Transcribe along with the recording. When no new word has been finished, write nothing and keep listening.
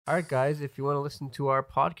All right, guys, if you want to listen to our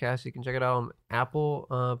podcast, you can check it out on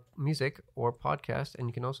Apple Music or Podcast, and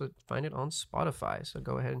you can also find it on Spotify. So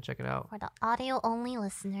go ahead and check it out. For the audio-only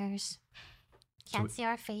listeners, can't see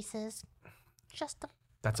our faces, just the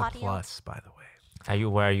That's audio. a plus, by the way.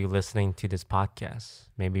 Where are you listening to this podcast?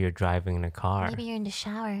 Maybe you're driving in a car. Maybe you're in the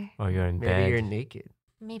shower. Or you're in Maybe bed. you're naked.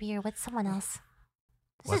 Maybe you're with someone else.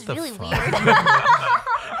 This What is the really fuck? weird.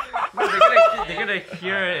 They're gonna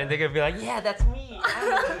hear it and they're gonna be like, yeah, that's me. I'm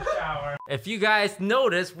in the shower. If you guys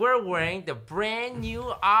notice, we're wearing the brand new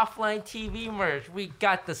Offline TV merch. We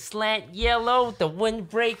got the slant yellow, the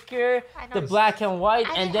windbreaker, the black and white,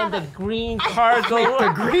 I and didn't then have the green cargo.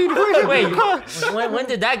 The green one? Wait, when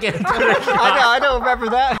did that get into the I don't remember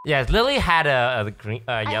that. Yes, Lily had a green,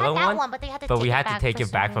 yellow I had that one, but they had to but take we it had to back take for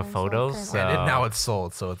it back for some reason, photos. so So I couldn't And now it's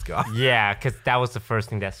sold, so it's gone. yeah, because that was the first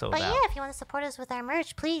thing that sold But out. yeah, if you want to support us with our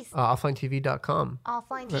merch, please. OfflineTV.com.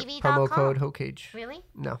 OfflineTV.com. Promo code HOCAGE. Really?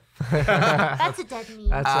 No. That's a dead meme.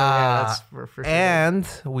 That's for sure. And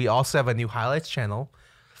we also have a new highlights channel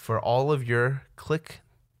for all of your click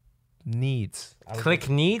needs. Click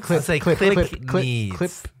needs. Let's say click needs.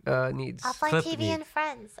 Needs. Offline Clip TV me. and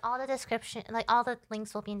friends. All the description, like all the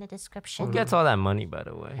links will be in the description. Who gets all that money, by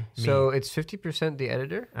the way? So it's 50% the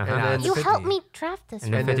editor, Uh-huh. and then You 50. helped me draft this.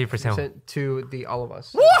 And then right? 50%. to the all of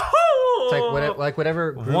us. Woohoo! It's like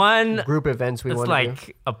whatever group events we It's want to do.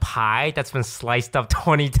 like a pie that's been sliced up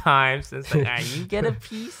 20 times. It's like, you get a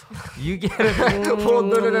piece. You get a Well,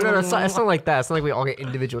 no. It's not like that. It's not like we all get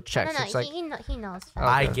individual checks. No, it's like he knows.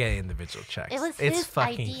 I get individual checks. It was it's his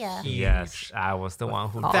fucking idea. huge. Yes, I was the one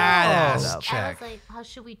who. That Oh. ass I check. was like, how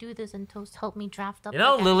should we do this? And Toast helped me draft up. You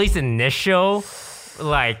know, like, Lily's initial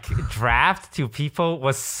like draft to people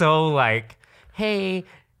was so like, hey,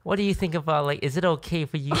 what do you think about like, is it okay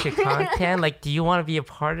for you to content? Like, do you want to be a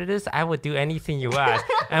part of this? I would do anything you ask.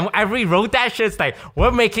 And I rewrote that shit. It's like, we're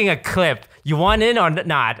making a clip. You want in or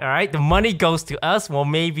not? All right. The money goes to us. We'll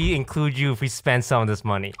maybe include you if we spend some of this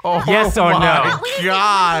money. Oh yes or my no? we didn't say the money goes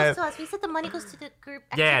God. to us. We said the money goes to the group.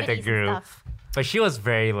 Yeah, the activities and group. stuff. But she was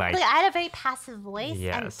very like, Like, I had a very passive voice, and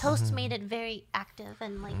Yes. Toast made it very active.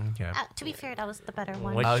 And like, Yeah. to be fair, that was the better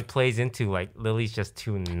one. which plays into like Lily's just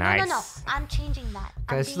too nice. No. I'm changing that.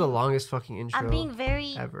 guys, this is the longest fucking intro. I'm being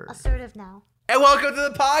very ever. assertive now. And welcome to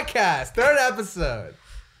the podcast, third episode.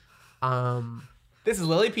 Um, This is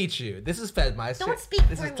Lily Pichu. This is Fedmeister. Don't speak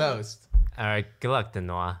This for is me. Toast. All right, good luck,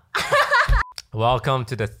 Denoa. Welcome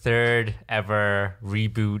to the third ever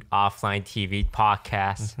reboot offline TV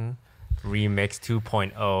podcast, Remix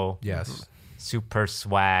 2.0, Yes. Super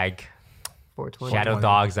Swag, 420. Shadow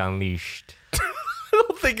Dogs Unleashed. I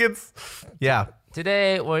don't think it's. Yeah.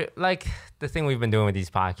 Today, we're like the thing we've been doing with these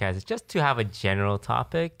podcasts is just to have a general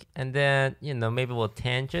topic, and then maybe we'll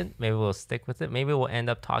tangent, maybe we'll stick with it, maybe we'll end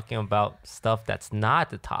up talking about stuff that's not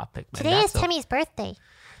the topic. and Today is that's Timmy's birthday.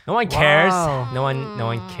 No one cares. Wow. No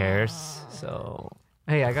one cares. So,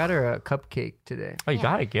 Hey, I got her a cupcake today. oh, you Yeah.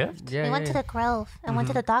 got a gift? Yeah, We went yeah. to the Grove and went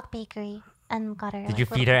to the dog bakery and got her. Did you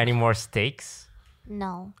feed her any more steaks?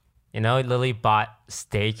 No. Lily bought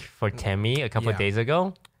steak for Temmie a couple of Yeah. days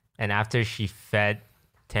ago, and after she fed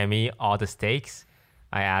Temmie all the steaks,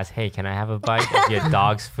 I asked, "Hey, can I have a bite of your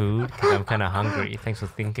dog's food? Because I'm kind of hungry. Thanks for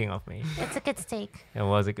thinking of me." It's a good steak. It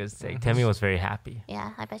was a good steak. Temmie was very happy.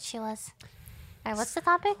 Yeah, I bet she was. All right, what's the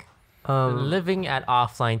topic? Living at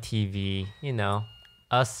offline TV,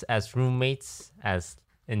 us as roommates, as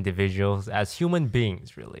individuals, as human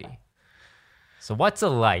beings, really. So, what's it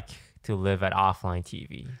like to live at offline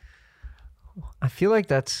TV? I feel like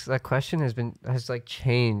that question has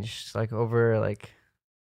changed over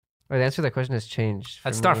or the answer to that question has changed.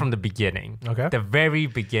 Let's start from the beginning. Okay. The very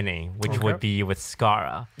beginning, which would be with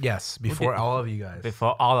Skara. Yes. Before all of you guys.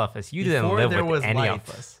 Before all of us. You didn't Before live there with was any light, of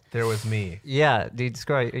us. There was me. Yeah, dude,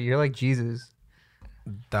 Scar, you're like Jesus.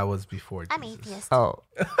 That was before. I'm Jesus. atheist. Oh,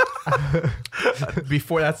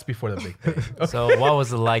 That's before the big thing. So what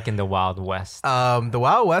was it like in the Wild West? The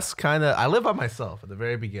Wild West I live by myself at the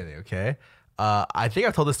very beginning, okay? I think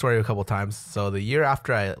I've told this story a couple times. So the year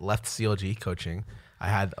after I left CLG coaching, I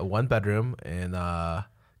had a one bedroom in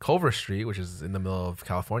Culver Street, which is in the middle of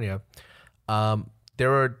California. There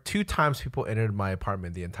were 2 times people entered my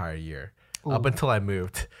apartment the entire year up until I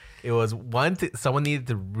moved. It was someone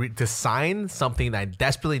needed to sign something that I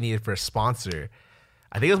desperately needed for a sponsor.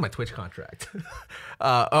 I think it was my Twitch contract.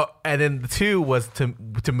 And then the 2 was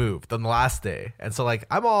to move on the last day. And so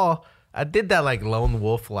I did that like lone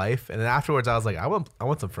wolf life. And then afterwards I was like, I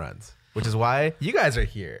want some friends, which is why you guys are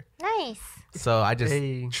here. Nice. So I just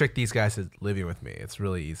Hey. tricked these guys to living with me. It's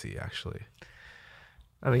really easy, actually.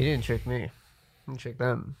 I mean, you didn't trick me. You tricked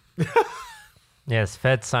them. Yes,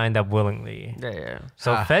 Fed signed up willingly. Yeah.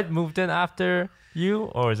 So Fed moved in after you,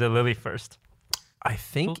 or is it Lily first? I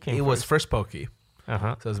think came it was first? first Pokey.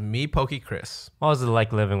 Uh-huh. So it was me, Pokey, Chris. What was it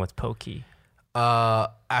like living with Pokey?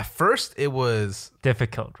 At first it was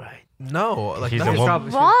Difficult, right? no, like She's a nothing- woman.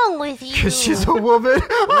 What's wrong with you? Because she's a woman.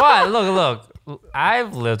 What? Look.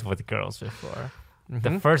 I've lived with girls before. Mm-hmm.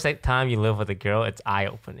 The first time you live with a girl, it's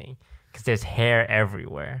eye-opening because there's hair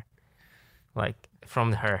everywhere, like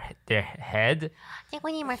from their head. I think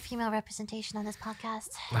we need more female representation on this podcast.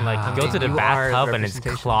 Like you go to the You are bathtub and it's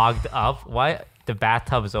representation. clogged up. Why the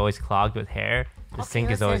bathtub is always clogged with hair? The Okay,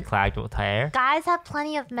 sink is always listen. clogged with hair. Guys have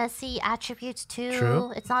plenty of messy attributes too.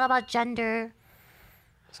 True. It's not about gender.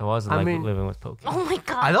 So what was it I like mean- living with Pokey? Oh my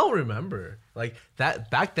god. I don't remember. Like that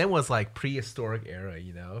back then was like prehistoric era,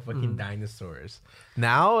 you know, fucking dinosaurs.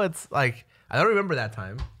 Now it's like I don't remember that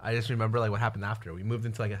time. I just remember like what happened after. We moved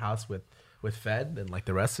into like a house with Fed and like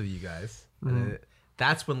the rest of you guys. And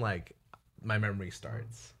that's when like my memory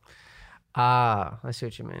starts. I see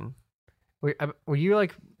what you mean. Were you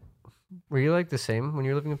like the same when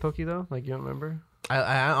you were living with Pokey though? Like you don't remember?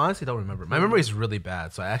 I honestly don't remember. My memory is really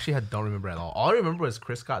bad, so I actually don't remember at all. All I remember is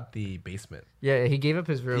Chris got the basement. Yeah, he gave up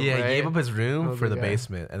his room. Yeah, right? he gave up his room Oh, for good the guy.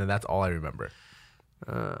 basement, and then that's all I remember.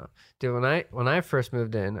 Dude, when I first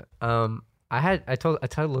moved in, I told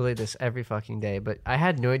Lily this every fucking day, but I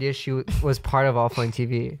had no idea she was part of Offline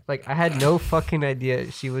TV. Like I had no fucking idea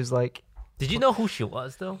she was like. Did you know who she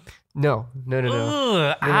was though? No.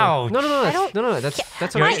 Ugh, ouch. No.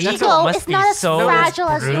 That's Your My okay. ego ego must is be not as so fragile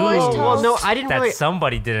as yours, bruised. Toast. Well, no, I didn't That really.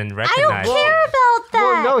 somebody didn't I recognize. don't care about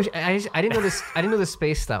that. Well, no, I didn't know this. I didn't know the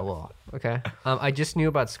space that well. Okay, I just knew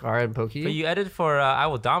about Scar and Pokey. But you edited for I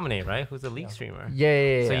Will Dominate, right? Who's the league streamer?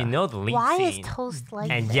 Yeah. So you know the league Why is scene. Toast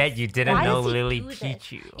like And this? yet you didn't Why know does he Lily do this?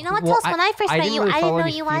 Pichu. You know what, Well, Toast? When I first met didn't you, really I didn't follow know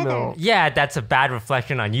any you female- either. Yeah, that's a bad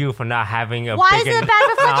reflection on you for not having a Why big is it a bad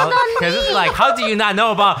reflection on Because it's me? like, how do you not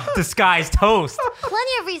know about Disguised Toast?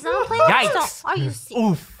 Plenty of reasons. I'm playing Yikes. Hearthstone. Are you serious?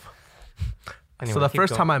 Oof. Anyway, So the keep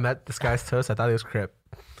first going. time I met this guy's Toast, I thought he was Crip.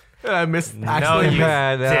 I missed. No, actually you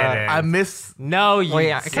missed- didn't. I miss. No, you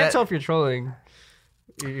Wait, I said- can't tell if you're trolling.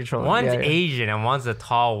 You're trolling. One's yeah. Asian and one's a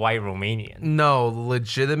tall white Romanian. No,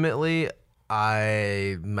 legitimately,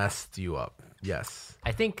 I messed you up. Yes.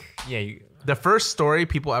 I think, yeah, you, The first story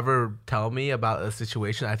people ever tell me about a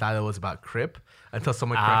situation, I thought it was about Crip until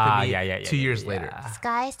someone corrected me yeah, 2 years later.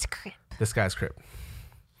 Skies to Crip. This guy's Crip.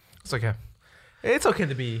 It's okay. It's okay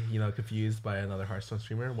to be, confused by another Hearthstone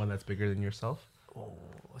streamer, one that's bigger than yourself.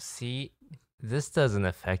 See, this doesn't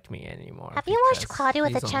affect me anymore. Have you watched because- Cloudy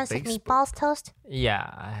with a he's on Chance of Facebook. Meatballs, Toast? Yeah,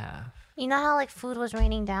 I have. You know how like food was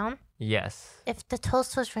raining down? Yes. If the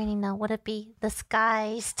toast was raining down, would it be the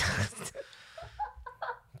skies toast?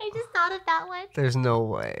 I just thought of that one. There's no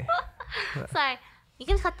way. Sorry. You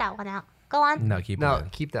can cut that one out. Go on. No, keep No, it in.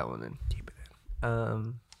 keep that one in. Keep it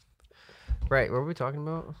in. Right, what were we talking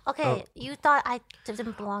about? Okay, you thought I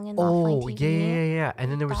didn't belong in Oh, offline TV. yeah.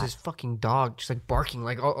 And then there was Thought- this fucking dog just like barking,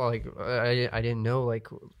 like I didn't know like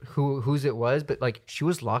whose it was, but like she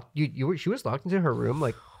was locked. She was locked into her room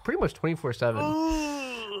like pretty much 24/7.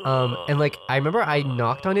 And like I remember I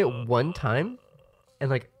knocked on it one time, and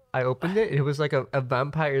like I opened it, and it was like a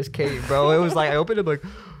vampire's cave, bro. It was like I opened it like,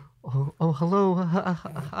 oh hello,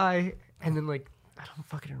 hi, and then like I don't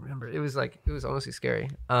fucking remember. It was honestly scary.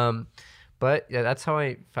 But yeah, that's how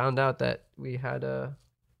I found out that we had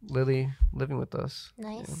Lily living with us.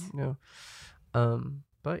 Nice.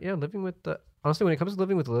 But yeah, honestly, when it comes to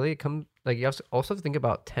living with Lily, you also have to think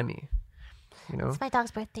about Temmie. It's my dog's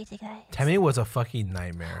birthday today. Temmie was a fucking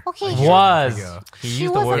nightmare. Okay, Like, sure. Was. years ago. He She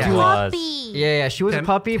used the was word a was. puppy. Yeah, she was a Tem-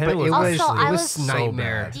 puppy, but Temmie it was was Also, I it was was so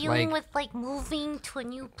nightmare. bad. Dealing with like moving to a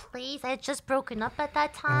new place. I had just broken up at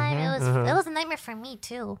that time. It was a nightmare for me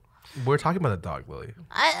too. We're talking about the dog, Lily.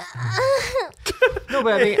 No,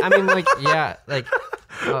 but I mean, like, yeah, like,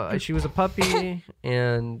 she was a puppy,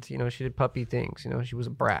 and she did puppy things. She was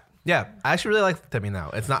a brat. Yeah, I actually really like Temmie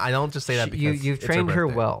now. It's not. I don't just say that because You've it's trained her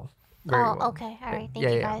birthday. well. Very Oh, well. okay. All right. Thank Yeah,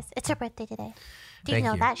 you yeah. guys. It's her birthday today. Do you Thank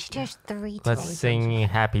know you. that? She turns 3 today. Let's sing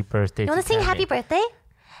happy birthday You to want to sing Tammy. happy birthday?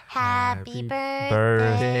 Happy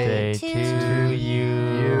birthday to you.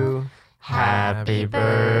 You. Happy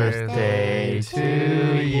birthday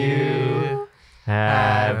to you.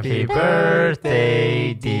 Happy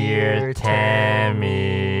birthday, dear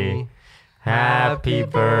Tammy. Happy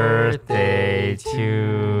birthday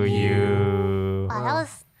to you. Wow, that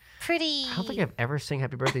was pretty. I don't think I've ever sang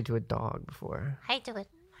happy birthday to a dog before. I do it.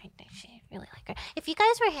 I actually really like her. If you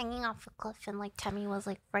guys were hanging off a cliff and like Temmie was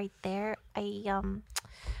like right there, I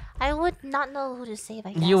I would not know who to save,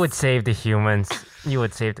 I guess. You would save the humans. You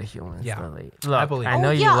would save the humans, Yeah. Lily. I Look, believe I it.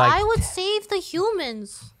 know you yeah, like. I would save the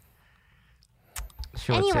humans.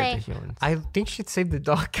 She would Anyway. save the humans. I think she'd save the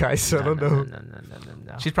dog, guys. So I don't know.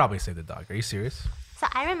 No. She'd probably save the dog. Are you serious? So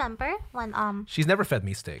I remember when She's never fed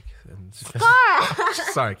me steak. And- Scar!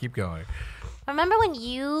 Sorry, keep going. Remember when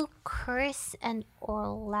you, Chris, and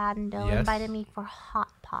Orlando Yes. invited me for hot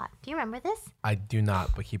pot? Do you remember this? I do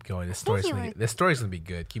not, but keep going. This story's you gonna, were- this story's gonna be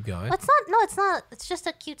good. Keep going. Well, it's not. No, it's not. It's just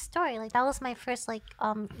a cute story. Like that was my first like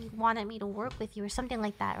you wanted me to work with you or something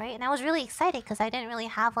like that, right? And I was really excited because I didn't really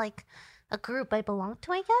have like a group I belonged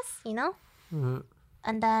to, I guess, you know.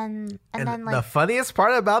 And then And then the like funniest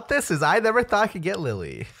part about this is I never thought I could get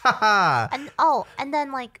Lily. Haha. and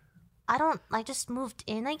then like I just moved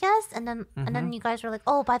in, I guess, and then you guys were like,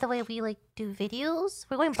 oh, by the way, we like do videos.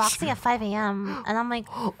 We're going boxing at 5 a.m. And I'm like,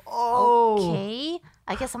 okay,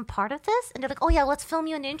 I guess I'm part of this. And they're like, oh yeah, let's film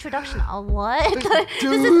you in the introduction. What? This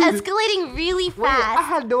is escalating really Wait, I fast.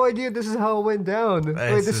 had no idea this is how it went down. Wait,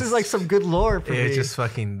 It's this is just- like some good lore for It's me. just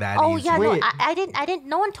fucking that Oh easy. yeah, no, Wait. I didn't.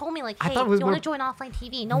 No one told me like, I hey, thought it do was you want more- to join offline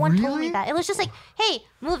TV? No one told me Really? that. It was just like, hey,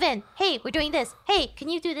 move in. Hey, we're doing this. Hey, can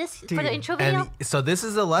you do this for the Dude, intro video? And so this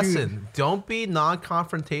is a lesson. Don't be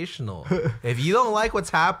non-confrontational. If you don't like what's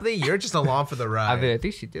happening, you're just along for the ride. I mean, I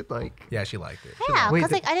think she did like. Yeah, she liked it. Yeah, Wait, because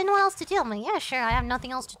the- like I didn't know what else to do. I'm like, yeah, sure, I have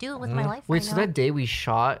nothing else to do with my life. Wait, right so now. that day we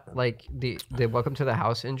shot like the Welcome to the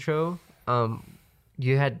House intro,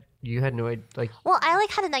 you had no idea, like. Well, I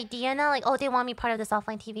like had an idea now, like, oh, they want me part of this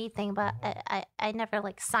offline TV thing, but I never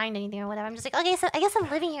like signed anything or whatever. I'm just like, okay, so I guess I'm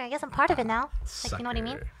living here. I guess I'm part of it now. Like, you know what I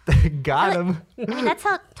mean? Sucker. Got him. I mean, that's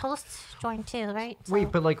how Toast joined too, right? So-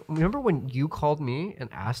 Wait, but like, remember when you called me and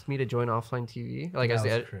asked me to join Offline TV? Like, as That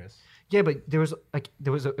the was Chris. yeah, but it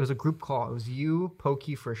was a group call. It was you,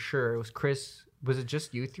 Pokey for sure. It was Chris. Was it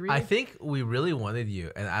just you three? I think we really wanted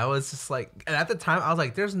you, and I was just like, and at the time I was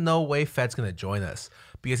like, "There's no way Fed's gonna join us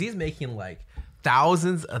because he's making like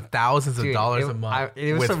thousands and thousands of Dude, dollars it- a month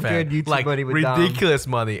it was with some Fed. good YouTube like money with Dom. ridiculous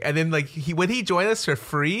money." And then like when he joined us for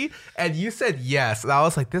free, and you said yes, and I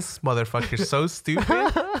was like, "This motherfucker's so stupid!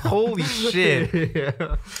 Holy shit!"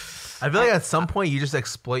 yeah. I feel like at some point you just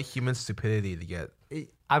exploit human stupidity to get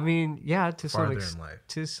I mean, yeah, farther in life.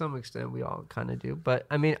 to some extent, we all kind of do. But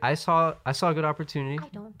I mean, I saw a good opportunity. I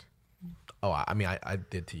don't. Oh, I mean, I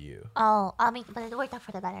did to you. Oh, I mean, but it worked out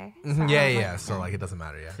for the better. So, Yeah, like, yeah. So like, it doesn't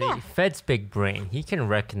matter. Yeah. See, Fed's big brain. He can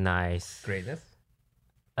recognize Greatness.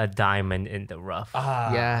 a diamond in the rough.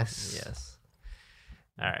 Yes. Yes.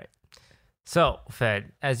 All right. So,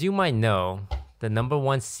 Fed, as you might know, the number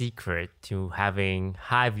one secret to having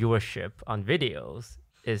high viewership on videos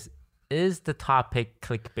is the topic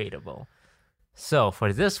clickbaitable. So,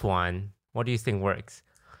 for this one, what do you think works?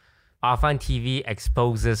 Offline TV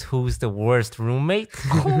exposes who's the worst roommate,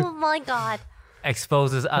 Oh my god.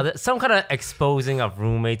 exposes some kind of exposing of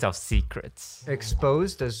roommates of secrets.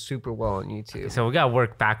 Exposed does super well on YouTube. So we gotta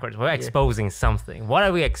work backwards. We're exposing something. What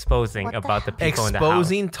are we exposing What the about the hell? people in the house?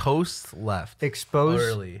 Exposing Toast left. Expose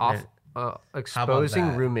Early. exposing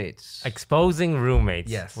that? roommates. Exposing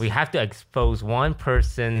roommates. Yes. We have to expose one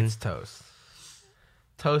person, It's Toast.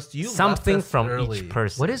 Toast, you left something us from early. each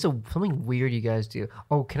person. What is something weird you guys do?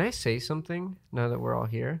 Oh, can I say something now that we're all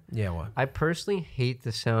here? Yeah, what? I personally hate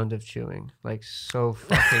the sound of chewing, like so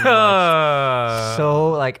fucking much.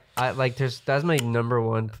 So like that's my number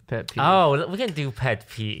one pet peeve. Oh, we can do pet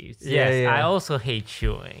peeves. Yeah, Yes, yeah. I also hate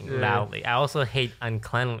chewing Yeah. loudly. I also hate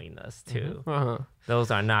uncleanliness too. Uh-huh.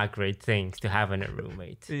 Those are not great things to have in a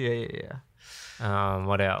roommate. Yeah.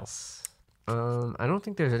 What else? I don't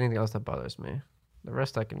think there's anything else that bothers me. The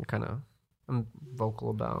rest I can I'm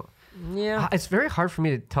vocal about. Yeah. It's very hard for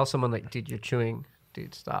me to tell someone like, dude, you're chewing.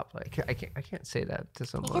 Dude, stop. Like I can't say that to You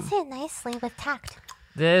someone. can say it nicely with tact.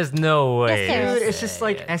 There's no way. there Dude, is. it's just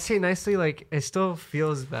like I say nicely, like it still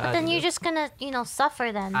feels bad. But then you're just gonna,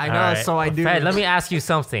 suffer then. I know, All right. so I do. Fred, let me ask you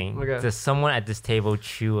something. Okay. Does someone at this table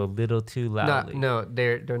chew a little too loudly? No,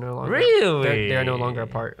 they're no longer. Really? They're no longer a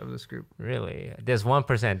part of this group. Really? There's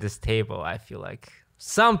 1% at this table, I feel like.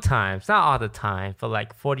 Sometimes, not all the time, but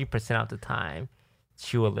like 40% of the time,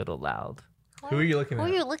 chew a little loud. Who are you looking Who at?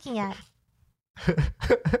 are you looking at?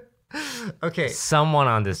 Okay, Someone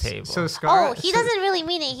on this table. so Scar. Oh, he doesn't really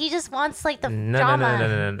mean it. He just wants like the no, drama.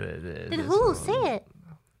 no. Then who? Say it.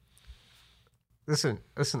 Listen.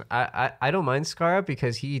 I don't mind Scar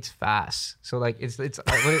because he eats fast. So like it's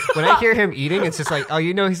when I hear him eating, it's just like, oh,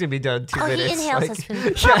 he's gonna be done 2 Oh, he minutes. inhales like, his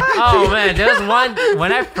food. Oh man, there was one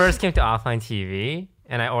when I first came to Offline TV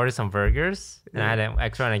and I ordered some burgers and I had an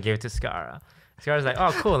extra and I gave it to Scara. Scara's like,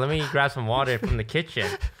 oh cool, let me grab some water from the kitchen.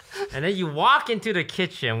 And then you walk into the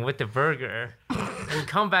kitchen with the burger and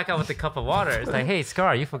come back out with a cup of water. It's like, hey,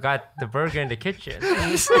 Scar, you forgot the burger in the kitchen.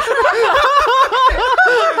 And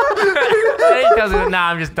he tells me, nah,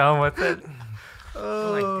 I'm just done with it.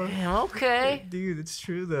 I'm like, damn, okay. Dude, it's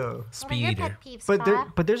true though. What are your Speed. pet peeves, But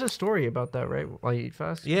Scar? there's a story about that, right? Why you eat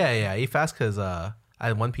fast? Yeah, I eat fast because I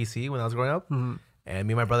had one PC when I was growing up, and me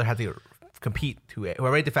and my brother had to compete to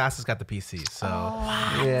whoever ate the fastest got the PC. So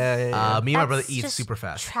Yeah. me and my brother That's eat just super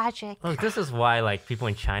fast. Tragic. Look, this is why like people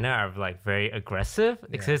in China are like very aggressive.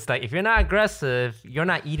 Because it's like if you're not aggressive, you're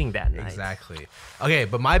not eating that night. Exactly. Okay,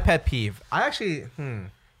 but my pet peeve, I actually,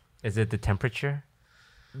 Is it the temperature?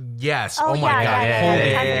 yes. Oh, Oh, my yeah, god. yeah,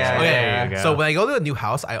 Holy- yeah, yeah, Okay, there you go. so when I go to a new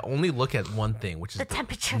house, I only look at one thing, which is The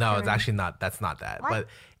temperature No, of the it's room. actually not. That's not that. What? But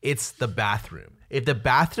it's the bathroom. If the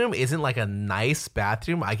bathroom isn't like a nice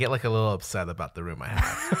bathroom, I get like a little upset about the room I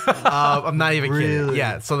have. I'm not even kidding. Really?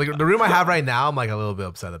 Yeah. So the room I have right now, I'm like a little bit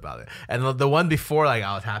upset about it. And the one before, like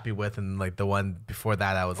I was happy with, and like the one before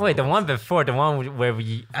that, I was. Wait, the one before, the one where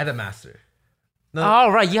we. I had a master. Oh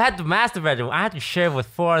right, you had the master bedroom. I had to share with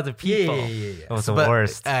 4 other people. Yeah. It was the But,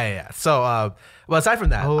 worst. Yeah. So, well, aside from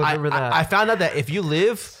that, Oh, I remember that. I found out that if you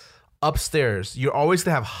live upstairs, you're always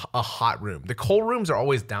gonna have a hot room. The cold rooms are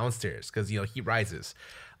always downstairs because heat rises.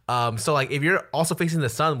 So like if you're also facing the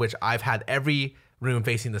sun, which I've had every room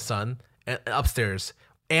facing the sun upstairs,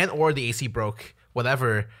 and or the AC broke,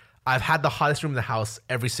 whatever. I've had the hottest room in the house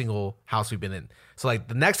every single house we've been in. So like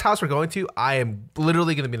the next house we're going to, I am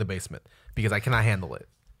literally gonna be in the basement because I cannot handle it.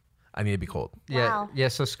 I need to be cold. Wow. Yeah.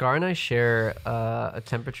 So Scar and I share a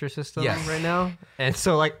temperature system Yes. right now, and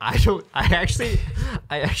so like I actually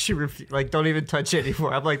don't even touch it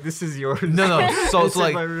anymore. I'm like, this is yours. No. So It's so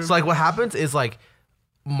in my room. like what happens is like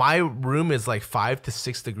my room is like 5 to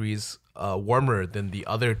 6 degrees warmer than the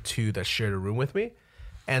other two that shared a room with me,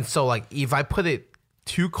 and so like if I put it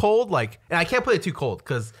too cold, and I can't put it too cold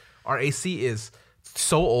because our AC is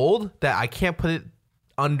so old that I can't put it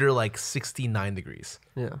under like 69 degrees.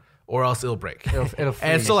 Yeah. Or else it'll break. It'll And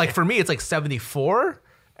freeze. so like for me, it's like 74,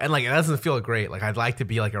 and like it doesn't feel great. Like I'd like to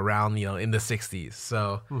be like around in the 60s.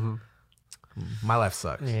 So my life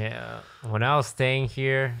sucks. Yeah. When I was staying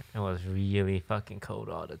here, it was really fucking cold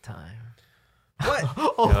all the time. What?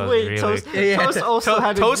 Oh That was wait, really Toast. good. Toast also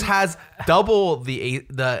had Toast has double the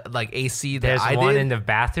AC that There's I one did. in the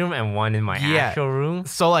bathroom and one in my actual room.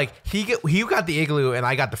 So like he got the igloo and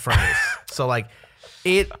I got the furnace. So like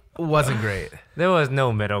it wasn't great. There was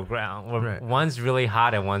no middle ground. Right. One's really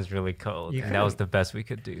hot and one's really cold. And that was the best we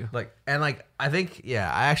could do. Like I think I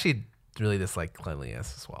actually really dislike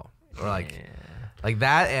cleanliness as well. Or like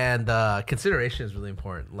that, and consideration is really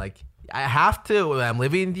important. Like I have to when I'm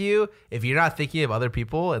living with you. If you're not thinking of other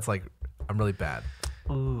people, it's like I'm really bad.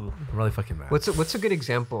 Ooh. I'm really fucking bad. What's a good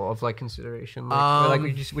example of like consideration? Like,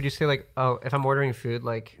 would you say like, oh, if I'm ordering food,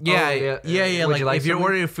 like Yeah. would Like, you like if you're something?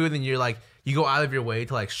 ordering food and you're like, you go out of your way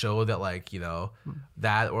to like show that like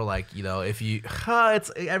that, or like if you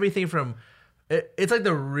it's everything from it's like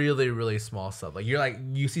the really really small stuff. Like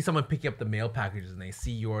you see someone picking up the mail packages and they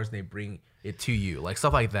see yours and they bring it to you, like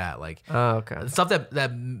stuff like that. Like Oh, okay. stuff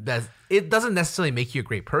that it doesn't necessarily make you a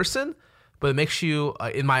great person, but it makes you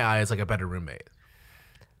in my eyes like a better roommate.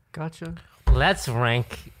 Gotcha. Let's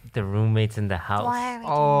rank the roommates in the house. Why are we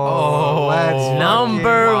Oh, let's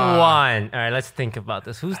Number 1. All right, let's think about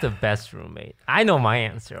this. Who's the best roommate? I know my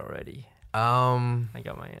answer already. I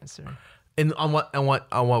got my answer. On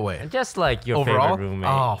what way? Just like your Overall? favorite roommate.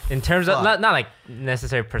 Oh, in terms of fuck. not like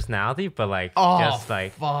necessary personality, but like Oh, just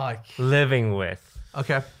like fuck. living with.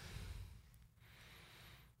 Okay.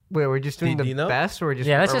 Wait, we're just doing Do the you know? best, or we're just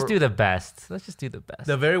Yeah, let's just do the best. Let's just do the best.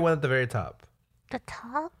 The very one at the very top. The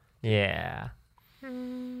top? Yeah.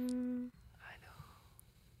 Hmm.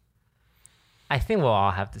 I think we'll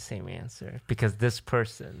all have the same answer because this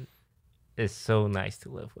person is so nice to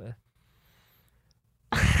live with.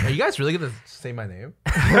 Are you guys really gonna say my name?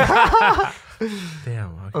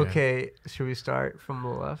 Damn. Okay. Okay, should we start from the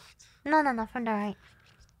left? No, from the right.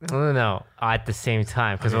 No, at the same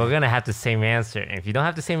time because we're gonna have the same answer. And if you don't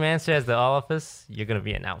have the same answer as the all of us, you're gonna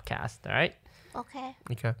be an outcast. All right. Okay.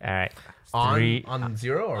 Okay. All right. On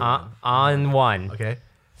 0 or one? On 1. Okay.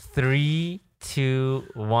 3, 2,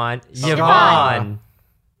 1. Scar. Yvonne.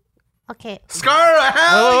 Okay. Scar.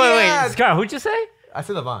 Hell Wait. yeah! Scar, who'd you say? I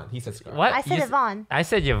said Yvonne. He said Scar. What? I said You Yvonne. I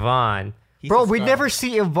said Yvonne. He Bro, said we Scar. never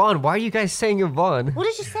see Yvonne. Why are you guys saying Yvonne? What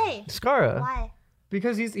did you say? Scara. Why?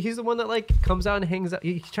 Because he's the one that like comes out and hangs out.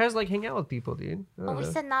 He tries to like hang out with people, dude. I Oh, don't we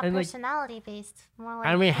know. said not And, like, personality based. More like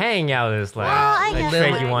I mean, hanging out is like, Well, I like guess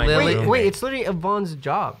straight like- you want Lily- your wait, roommate. it's literally Yvonne's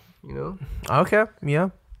job, you know? Okay. Yeah.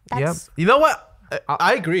 That's- You know what?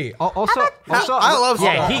 I agree. Also, I love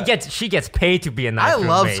Scar. Yeah, she gets paid to be a nice I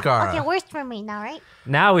love roommate. Scar. Okay, worst roommate now, right?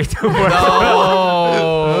 Now we do work.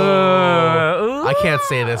 No. I can't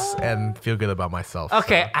say this and feel good about myself.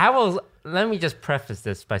 Okay, I will. Let me just preface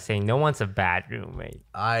this by saying no one's a bad roommate.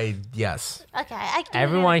 Yes. Okay, I can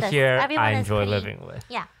Everyone agree with this. here Everyone I is enjoy pretty- living with.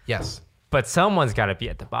 Yeah. Yes. But someone's got to be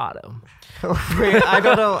at the bottom. Wait, I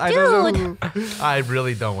don't know. I don't know. I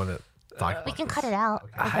really don't want to talk about We can this. cut it out.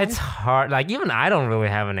 It's hard. Like, even I don't really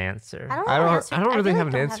have an answer. I don't, I have an don't. answer. I don't really have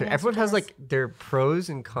an don't answer. Everyone to has this. like their pros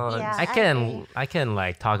and cons. Yeah. I agree. can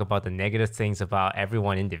like talk about the negative things about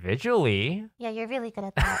everyone individually, Yeah, you're really good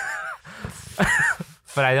at that.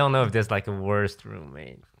 but I don't know if there's like a worst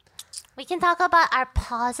roommate. We can talk about our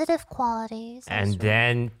positive qualities. And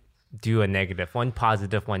then do a negative. One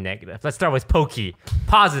positive, one negative. Let's start with Pokey.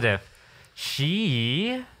 Positive.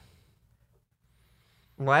 She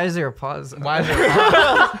Why is there a pause? Why is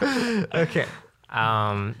it? Okay.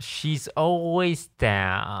 she's always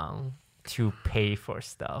down to pay for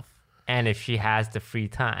stuff. And if she has the free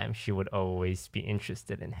time, she would always be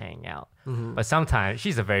interested in hanging out. But sometimes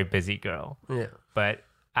she's a very busy girl. Yeah. But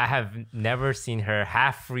I have never seen her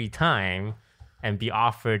have free time and be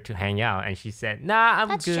offered to hang out. And she said, nah, I'm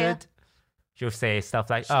That's true. good. She'll say stuff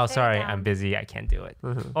like, She's oh, very sorry, down. I'm busy. I can't do it.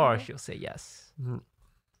 Or she'll say yes.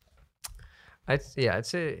 I'd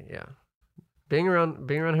say yeah. Being around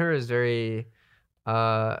her is very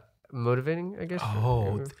motivating, I guess.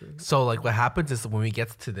 Oh, so like what happens is when we get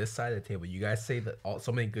to this side of the table, you guys say that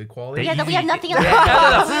so many good qualities. Yeah, that we have nothing else.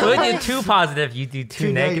 No. When you're too positive, you do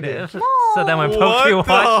too negative. negative. So then when What Pokey the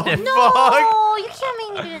watched it, No, you can't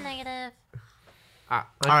make me do the negative. All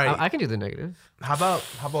right. I can do the negative. How about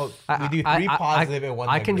we do three positive and one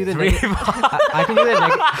I can do the negative? negative. I can do the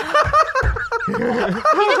negative.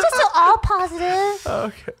 We can just do all positive.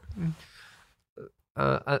 Okay.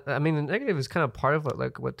 I mean, the negative is kind of part of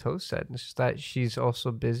what Toast said. It's just that she's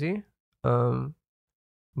also busy.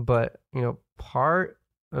 But part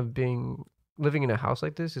of living in a house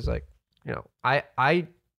like this is like, I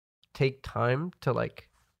take time to like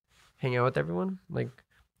hang out with everyone. Like,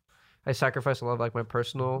 I sacrifice a lot of like my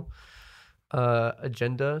personal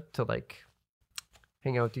agenda to like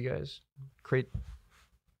hang out with you guys, create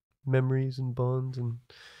memories and bonds, and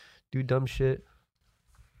do dumb shit.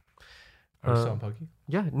 Are you still on Pokey?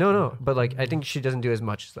 Yeah, no, but like I think she doesn't do as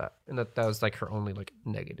much as that, and that was like her only like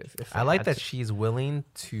negative. If I like had that to- she's willing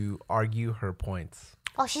to argue her points.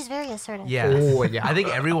 Oh, she's very assertive. Yeah. Oh, yeah. I think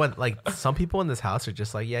everyone, like some people in this house are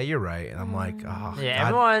just like, yeah, you're right. And I'm like, oh,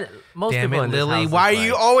 yeah, God most damn people it, in this Lily. house Why is are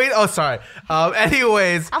you like- always, oh, sorry.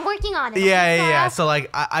 Anyways, I'm working on it. yeah. So like,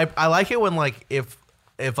 I like it when like, if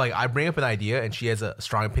like I bring up an idea and she has a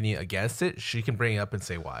strong opinion against it, she can bring it up and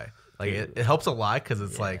say why. Like it helps a lot because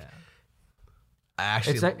it's like, I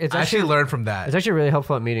It's actually actually- learned from that. It's actually really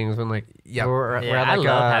helpful at meetings when like Yeah. we're at Yeah, I like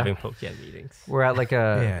love having Pokey meetings. we're at like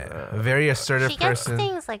Yeah, a very assertive She gets person.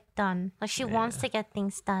 things like done. Like she wants to get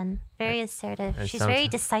things done. Very assertive. And She's very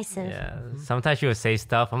someti- decisive. Yeah, sometimes she would say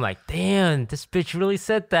stuff. I'm like, damn, this bitch really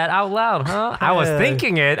said that out loud, huh? I was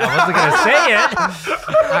thinking it. I wasn't gonna say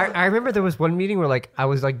it. I remember there was one meeting where like I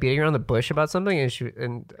was like beating around the bush about something, and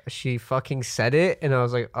she fucking said it, and I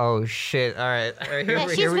was like, oh shit, all right, here, Yeah, we-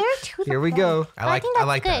 she's here, very we, to the here we point. go. But I think I that's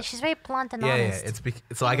like good. that. She's very blunt and Yeah, honest. it's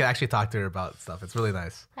so I can actually talk to her about stuff. It's really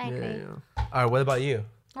nice. I agree. Yeah. All right, what about you?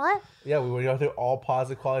 What? Yeah, we were going through all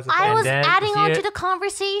positive qualities. Of I friends. was then adding on here- to the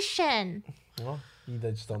conversation. Well, you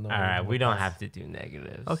just don't know. All right, we don't have to do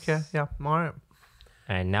negatives. Okay, yeah, all right.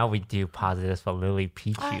 And now we do positives for Lily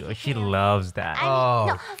Pichu. Oh, she yeah. loves that. Oh,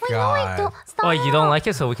 no, wait, no, I God. don't. Stop. Oh, you don't like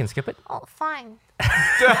it, so we can skip it? Oh, fine.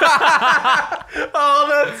 Oh,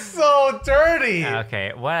 that's so dirty.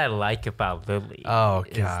 Okay, what I like about Lily Oh,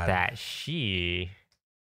 is God. that she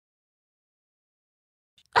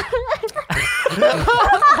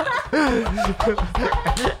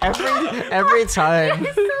Every time.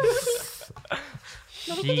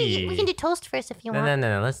 No, we can do toast first if you No, want.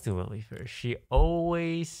 no. Let's do Lily first. She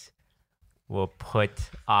always will put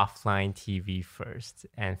offline TV first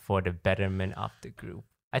and for the betterment of the group.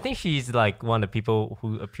 I think she's like one of the people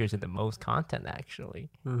who appears in the most content, actually.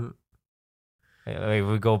 Mhm. If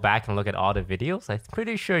we go back and look at all the videos, I'm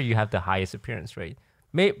pretty sure you have the highest appearance rate.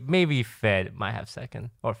 Maybe Fed might have second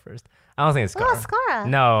or first. I don't think it's What Scar. about Scara?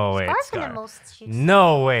 No way, it's Scar's been Scar. in most shoots.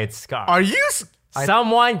 No way, it's Scar. Are you?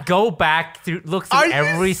 Someone go back through, look Are through you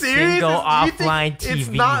every serious? single You think offline it's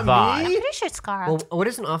TV not VOD, me? I'm pretty sure it's Scara. Well, what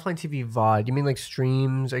is an offline TV VOD? You mean like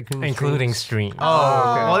streams, including streams.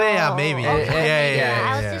 Oh, okay. well, yeah, maybe. Okay. Yeah.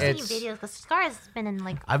 I was just It's- seeing videos because Scar has been in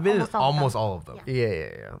like I've been in almost all all of them.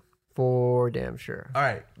 Yeah. For damn sure. All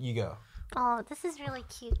right, you go. Oh, this is really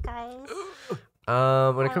cute, guys.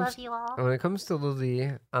 When it I comes love you all. when it comes to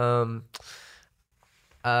Lily,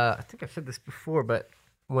 I think I've said this before, but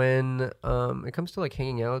when it comes to like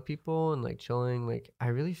hanging out with people and like chilling, like I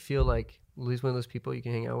really feel like Lily's one of those people you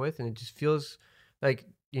can hang out with, and it just feels like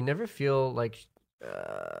you never feel like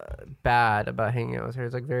bad about hanging out with her.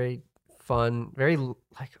 It's like very fun, very like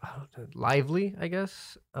I don't know, lively, I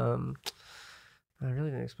guess. I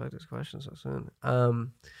really didn't expect this question so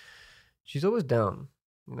soon. She's always down,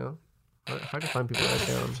 you know. Hard to find people that are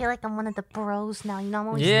I down. feel like I'm one of the bros now. You know, I'm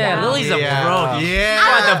always Yeah, down. Lily's a Yeah. bro.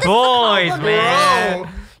 Yeah. She's the boys, compliment. man.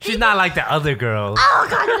 She's not like the other girls. Oh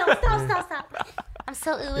God, no! Stop! I'm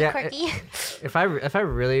so Yeah, quirky. If I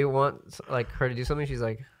really want like her to do something, she's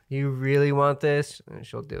like, "You really want this?" And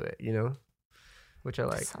she'll do it, you know, which I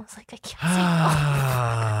like. Sounds like I can't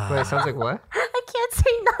say no. Wait, it sounds like what? I can't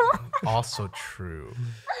say no. Also true.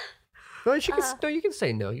 No, she can. No, you can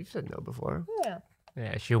say no. You've said no before.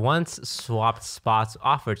 Yeah, she once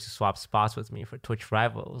offered to swap spots with me for Twitch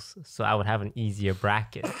Rivals, so I would have an easier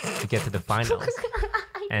bracket to get to the finals.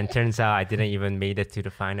 And turns out I didn't even made it to the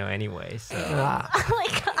final anyway, so Oh my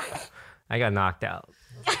God. I got knocked out.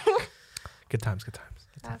 Good times.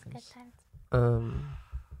 That was good times.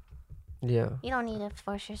 Yeah. You don't need to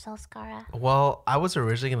force yourself, Scara. Well, I was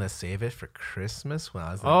originally gonna save it for Christmas when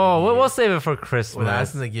I was. Oh, gonna we'll save it for Christmas. When I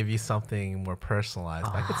was gonna give you something more personalized,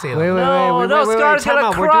 I could say. Wait, Scar's time gonna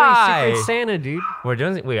out. cry. We're doing Secret Santa, dude. Are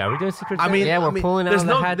we doing Secret I Santa? mean, Yeah, we're pulling out there's the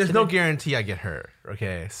no, hat There's no today. guarantee I get her.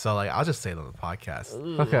 Okay, so like I'll just say it on the podcast.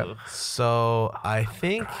 Okay. So I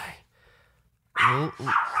think,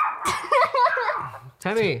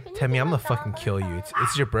 Tammy. Tammy, I'm gonna fucking kill you.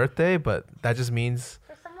 It's your birthday, but that just means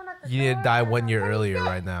you need to die 1 year earlier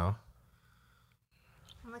right now.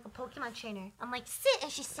 I'm like a Pokemon trainer. I'm like, sit,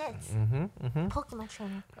 and she sits. Pokemon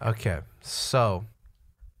trainer. Okay, so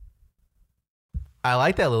I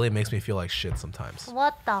like that Lily makes me feel like shit sometimes.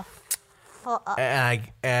 What the fuck?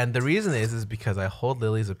 And the reason is because I hold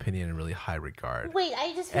Lily's opinion in really high regard. Wait,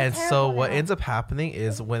 I just feel And so terrible what now. ends up happening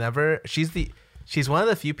is whenever she's one of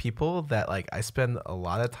the few people that like I spend a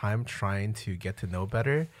lot of time trying to get to know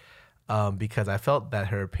better, because I felt that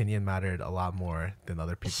her opinion mattered a lot more than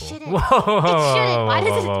other It people. shouldn't. Whoa, It shouldn't. Why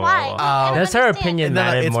does it? Why? I don't That's her understand. opinion No,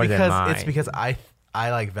 mattered more than mine. it's because I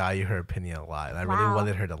like value her opinion a lot, and I really Wow.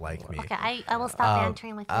 wanted her to like me. Okay, I will stop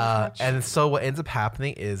bantering with you as much. And so what ends up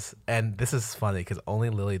happening is, and this is funny because only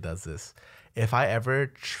Lily does this. If I ever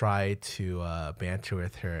try to banter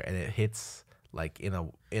with her and it hits like in a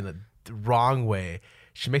wrong way,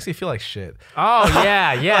 she makes me feel like shit. Oh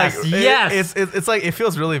yeah, yes, Like, yes. It's like it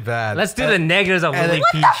feels really bad. Let's do the negatives of and Lily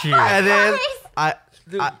then- Pichu. And then Guys.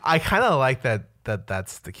 I kind of like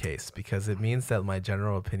that's the case because it means that my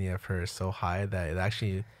general opinion of her is so high that it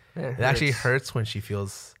actually hurts when she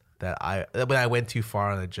feels that when I went too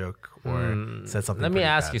far on a joke or said something. Let me pretty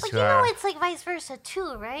ask bad. you, But you Scar. know it's like vice versa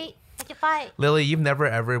too, right? Like if I Lily, you've never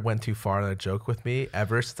ever went too far on a joke with me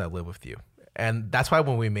ever since I lived with you, and that's why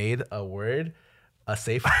when we made a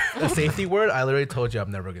safety word, I literally told you I'm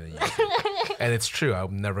never gonna use it, and it's true.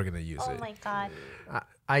 I'm never gonna use oh it. my God.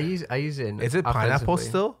 I use it. Is it pineapple offensively.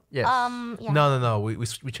 still? Yes. Yeah. No.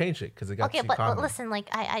 We changed it because it got Okay, too but common. listen, like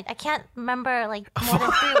I can't remember like more than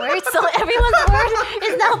 3 words, so everyone's word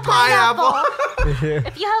is now pineapple.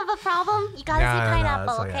 If you have a problem, you gotta say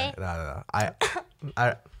pineapple, okay? No.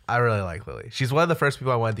 I really like Lily. She's one of the first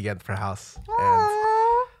people I wanted to get for house, and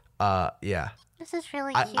Aww, yeah. this is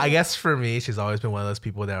really cute. I guess for me, she's always been one of those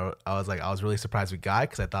people that I was really surprised we got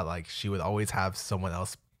because I thought like she would always have someone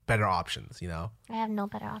else better options, you know. I have no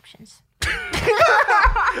better options.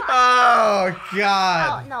 Oh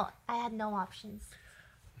God, Oh no, I had no options.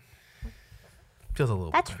 feels a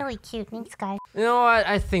little. That's really cute. Thanks, guys. You know what?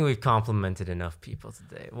 I think we've complimented enough people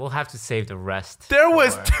today. We'll have to save the rest. There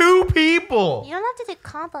was for- 2 people. You don't have to do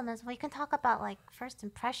compliments. We can talk about like first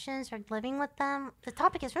impressions or living with them. The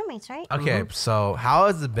topic is roommates, right? Okay, so how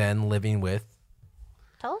has it been living with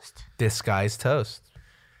Toast. this guy's toast?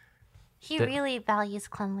 He really values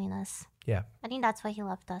cleanliness. Yeah. I think that's why he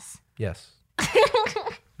left us. Yes.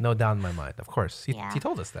 No doubt in my mind. Of course, he Yeah.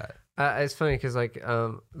 told us that. It's funny because like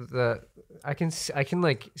I can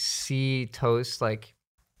like see Toast like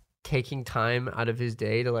taking time out of his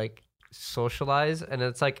day to like socialize, and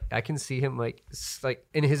it's like I can see him like like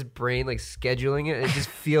in his brain like scheduling it. It just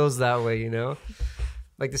feels that way, you know,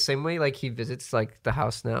 like the same way like he visits like the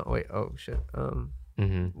house now. Wait, oh shit.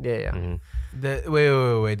 Yeah.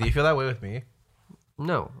 Wait. Do you feel that way with me?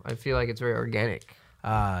 No, I feel like it's very organic.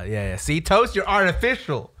 Yeah. See, toast, you're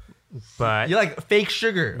artificial. But You're like fake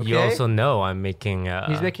sugar. Okay? you also know I'm making.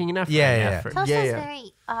 He's making an effort. Yeah. effort. Toast Yeah, is yeah.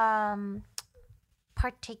 very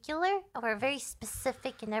particular or very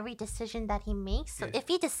specific in every decision that he makes. So if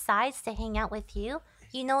he decides to hang out with you,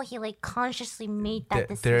 you know he like consciously made that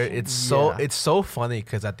decision. It's so funny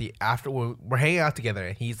because after we're hanging out together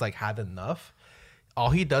and he's like had enough. All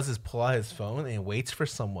he does is pull out his phone and waits for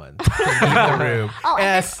someone to leave the room.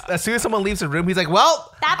 And as soon as someone leaves the room, he's like,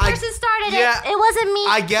 "Well, that person started it. It wasn't me.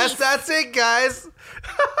 I guess that's it, guys."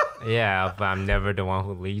 Yeah, but I'm never the one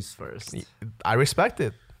who leaves first. I respect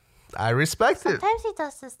it. Sometimes he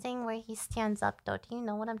does this thing where he stands up, though. Do you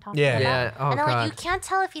know what I'm talking about? Yeah. Oh, and I'm God. like, you can't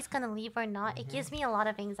tell if he's gonna leave or not. It gives me a lot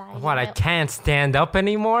of anxiety. What, I can't stand up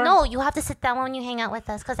anymore? No, you have to sit down when you hang out with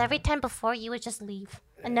us. Because every time before, you would just leave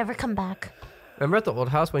and never come back. Remember at the old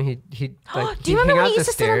house when he like Do you remember when he used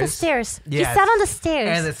to sit on the stairs? Yes. He sat on the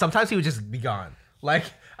stairs. And then sometimes he would just be gone. Like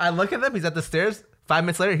I look at him, he's at the stairs. 5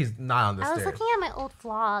 minutes later, he's not on the stairs. I was looking at my old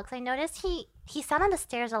vlogs. I noticed he sat on the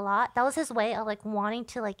stairs a lot. That was his way of like wanting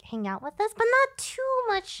to like hang out with us, but not too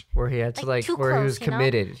much. Where he had to like too where close, he was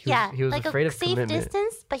committed. He was like afraid a of safe commitment.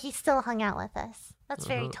 distance, but he still hung out with us. That's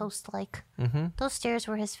very Toast-like. Those stairs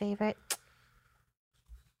were his favorite.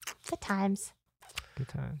 Good times. Good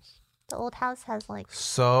times. The old house has like.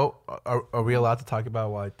 So, are we allowed to talk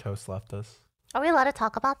about why Toast left us? Are we allowed to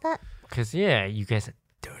talk about that? Because, yeah, you guys are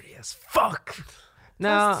dirty as fuck.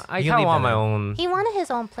 No, I You kind leave of want that my in. own. He wanted his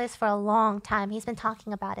own place for a long time. He's been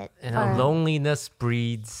talking about it. You know, loneliness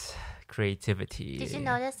breeds creativity. Did you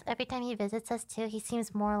notice every time he visits us too, he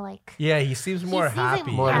seems more like. Yeah, he seems more seems like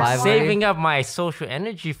happy. more I'm lively. saving up my social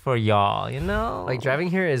energy for y'all, you know? Like driving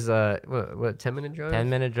here is what 10-minute drive?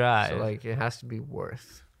 10-minute drive. So like it has to be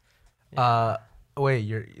worth. Wait,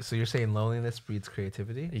 you're saying loneliness breeds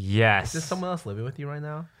creativity? Yes. Is there someone else living with you right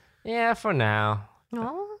now? Yeah, for now.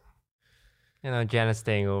 No. You know, Janet's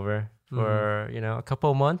staying over for, a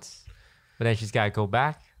couple of months. But then she's got to go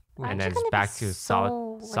back. Aren't and you then it's gonna be back to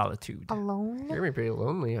so, like, solitude. Alone. You're gonna be pretty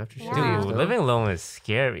lonely after she Yeah. leaves. Dude, though. living alone is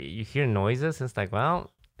scary. You hear noises, and it's like,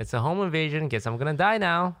 well, it's a home invasion. Guess I'm gonna die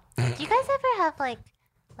now. Do you guys ever have like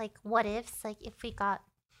what ifs? Like if we got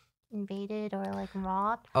invaded or like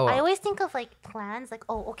robbed? Oh. I always think of like plans. Like,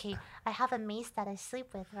 oh, okay, I have a mace that I sleep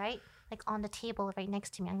with, right? Like on the table right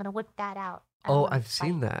next to me. I'm gonna whip that out. and I'm Oh, gonna I've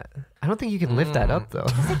seen fight. that. I don't think you can lift that up though.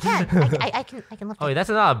 Yes, I can. I can lift Oh, it. that's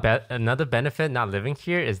another benefit not living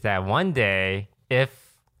here is that one day, if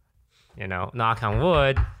knock on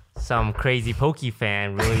wood, some crazy Pokey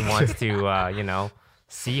fan really wants to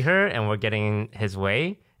see her, and we're getting in his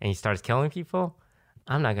way, and he starts killing people,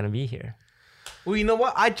 I'm not gonna be here. Well, you know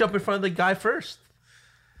what? I jump in front of the guy first.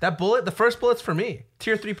 The first bullet's for me.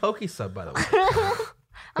 Tier 3 Poke sub, by the way.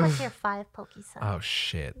 I'm a tier 5 Poke sub. Oh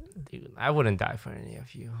shit! Dude, I wouldn't die for any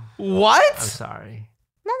of you. What? I'm sorry.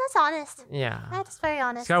 No, that's honest. Yeah. That's very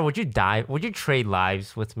honest. Scar, would you die? Would you trade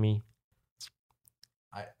lives with me?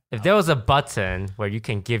 I- If there was a button where you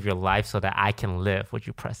can give your life so that I can live, would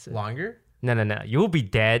you press it? Longer? No. You'll be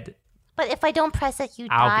dead. But if I don't press it, you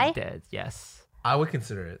I'll die. be dead. Yes. I would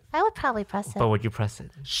consider it. I would probably press it. But would you press it?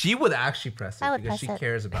 She would actually press it I would because press she it.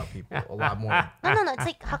 cares about people a lot more. No. It's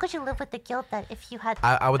like, how could you live with the guilt that if you had.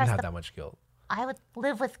 I wouldn't pressed have the- that much guilt. I would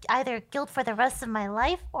live with either guilt for the rest of my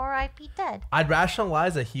life or I'd be dead. I'd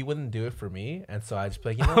rationalize that he wouldn't do it for me, and so I'd just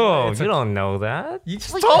be like, what? Oh, It's you okay. don't know that. You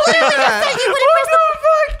just Well, told me you literally just that. said you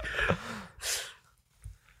wouldn't press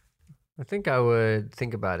I think I would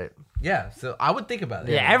think about it. Yeah, so I would think about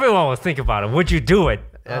it. Yeah, everyone will think about it. Would you do it?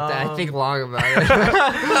 I think long about it.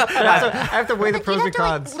 I have to weigh the You'd pros have and to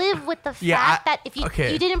like, cons. live with the fact Yeah, that if you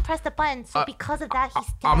okay. you didn't press the button, so because of that, he's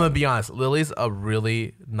dead. I'm gonna be honest. Lily's a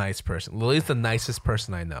really nice person. Lily's the nicest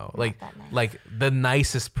person I know. Like, that nice. like the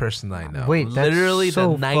nicest person I know. Wait, that's literally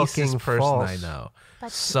so the nicest fucking person I false. know.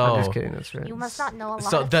 But So I'm just kidding. That's right. you must not know a lot.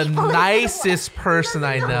 So of the people. nicest person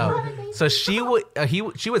I know a know. lot of nice So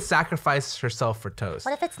she would sacrifice herself for Toast.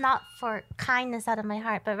 What if it's not for kindness out of my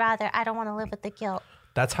heart, but rather I don't want to live with the guilt?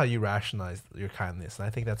 That's how you rationalize your kindness, and I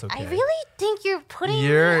think that's okay. I really think you're putting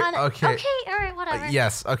You're- me on. okay. Okay, all right, whatever.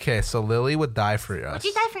 Yes. Okay. So Lily would die for us. Would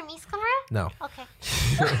you die for me, Scar? No. Okay.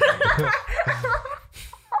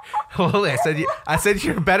 Lily, I said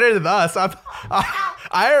you're better than us.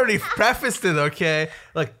 I already prefaced it. Okay.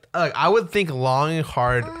 Like I would think long and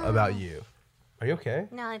hard about you. Are you okay?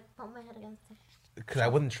 No, I put my head against it. Because I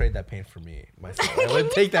wouldn't trade that pain for me myself. I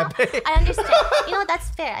wouldn't take that pain. I understand. You know, that's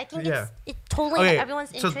fair. I think Yeah. it's totally in everyone's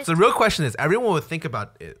so interest. the real question is, everyone would think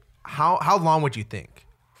about it. How long would you think?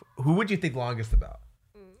 Who would you think longest about?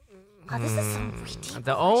 Oh, this is some really deep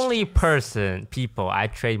The only people I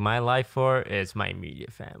trade my life for is my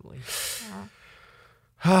immediate family.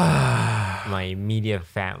 My immediate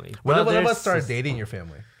family. What if Brothers, us started sis- dating your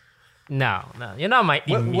family? No, you're not my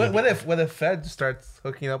immediate, What if Fed starts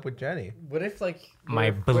hooking up with Jenny? What if like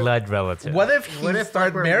my blood relative. What if he What if, starts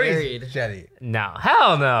like, we're marrying married? Jenny? No,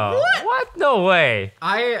 hell no. What? No way.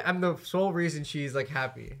 I am the sole reason she's like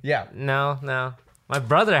happy. Yeah. No. My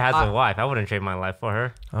brother has a wife. I wouldn't trade my life for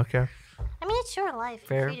her. Okay. I mean, it's your life.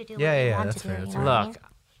 Fair. You're free to do Yeah, what you yeah, want that's to fair, do. that's You know what I Look, mean?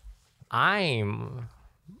 I'm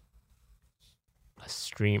a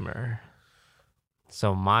streamer,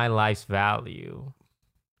 so my life's value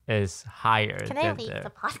is higher Can I than leave the the.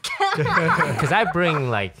 podcast? Because I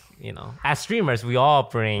bring as streamers, we all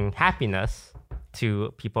bring happiness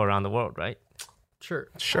to people around the world, right? Sure.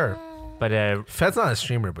 Sure. But Fed's not a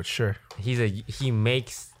streamer, but sure. he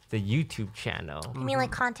makes the YouTube channel. You mean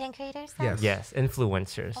like content creators? Then? Yes. Yes,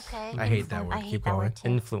 influencers. Okay. I hate that word. I hate Keep that going. word too.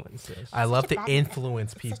 Influencers. I love Such a to bad-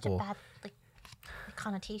 influence it's Such a people. bad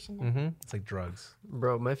connotation. Mm-hmm. It's like drugs.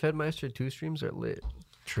 Bro, my Fedmeister 2 streams are lit.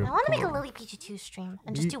 True. I want to make a Lily Peachy 2 stream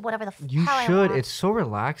and just do whatever the You hell I should. want. It's so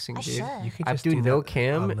relaxing, I dude. should. You can I just do no that,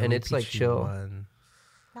 cam, and Lily it's, like, Peachy chill. one.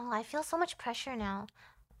 No, I feel so much pressure now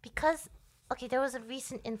because okay, there was a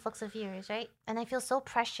recent influx of viewers, right? And I feel so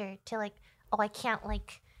pressured to like, oh, I can't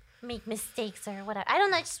like make mistakes or whatever. I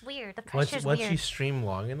don't know. It's weird. The pressure's Once weird. you stream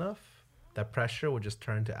long enough, that pressure will just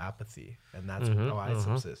turn to apathy, and that's how I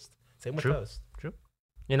subsist. Same with True. Toast. True.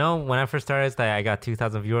 You know, when I first started, I got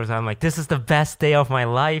 2,000 viewers. I'm like, this is the best day of my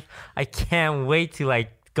life. I can't wait to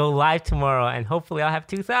like go live tomorrow, and hopefully I'll have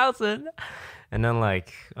 2,000. And then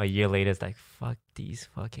like a year later, it's like, fuck these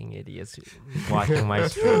fucking idiots watching my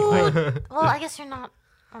stream. Like, Well, I guess you're not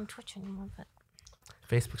on Twitch anymore, but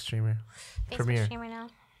Facebook streamer. Facebook Premiere. streamer now.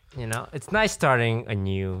 you know, it's nice starting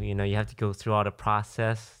anew. You know, you have to go through all the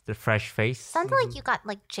process, the fresh face. Sounds like you got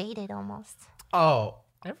like jaded almost. Oh,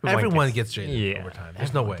 everyone gets jaded yeah, over time.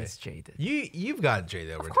 There's no way. Gets jaded. You've gotten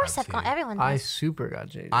jaded over Of course, time. I've got too. everyone. I Does. super got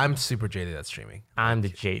jaded. I'm super jaded at streaming. I'm the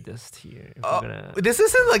jadist here. If we're gonna... This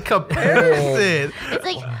isn't like comparison, It's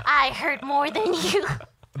like I heard more than you.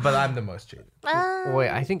 but I'm the most jaded. Wait,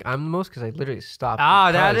 I think I'm the most because I literally stopped.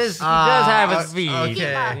 Oh, that because- is. He does have a speed.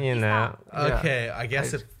 okay. You know, Okay, I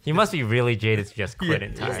guess it. he must be really jaded to just quit Yeah.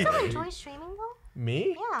 You entirely. still enjoy streaming though?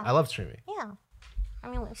 Me? Yeah. I love streaming, Yeah. I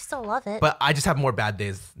mean, we still love it. but I just have more bad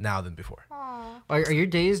days now than before. Aw. Are your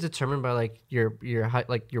days determined by like your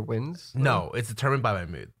like your wins? No, it's determined by my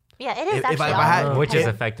mood. Yeah, it is If actually. I had- awesome. Which is Yeah.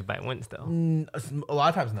 affected by wins, though. A lot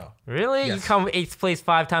of times, no. Really? You Yes. come 8th place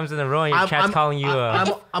 5 times in a row, and your chat's calling you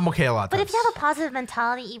I'm okay a lot of But times. if you have a positive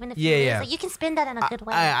mentality, even if you Yeah, lose, yeah. like, you can spin that in a good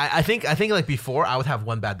way. I think like before I would have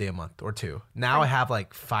one bad day a month or two. Now I have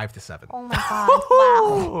like 5 to 7. Oh my god! Wow!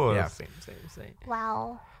 Oh, Yeah. same.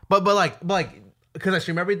 Wow! But like because I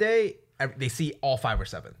stream every day, they see all 5 or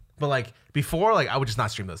 7. But like before, like I would just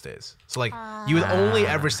not stream those days. So like you would only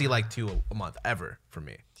ever see like 2 a month ever for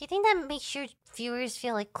me. Do you think that makes your viewers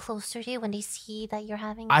feel like closer to you when they see that you're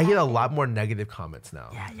having? I get a bad days? lot more negative comments now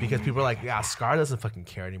because people are like, yeah, Scar doesn't fucking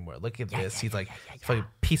care anymore. Look at this. He's like fucking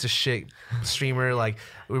piece of shit streamer. Like,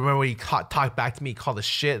 remember when he talked back to me, called a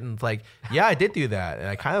shit, and like, yeah, I did do that, and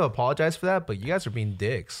I kind of apologize for that. But you guys are being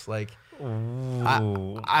dicks. Like,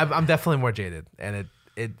 I'm definitely more jaded, and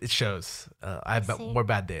it shows. I have See? more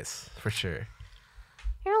bad days for sure.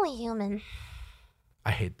 You're only human. I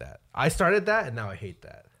hate that. I started that, and now I hate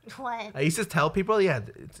that. What? I used to tell people, yeah,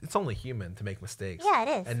 it's only human to make mistakes. Yeah,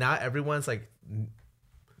 it is. And now everyone's like,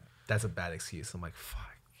 that's a bad excuse. I'm like, fuck.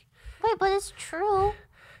 Wait, but it's true.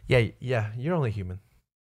 Yeah, you're only human.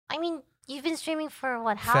 I mean, you've been streaming for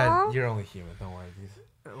what? How Fed, long? you're only human. Don't worry.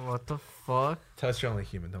 Dude. What the fuck? Toast, you're only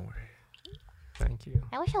human. Don't worry. Thank you.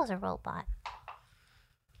 I wish I was a robot.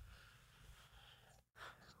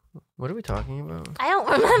 What are we talking about? I don't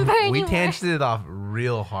remember anymore. We tangented it off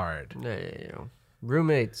real hard. Yeah.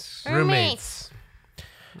 Roommates. Roommates.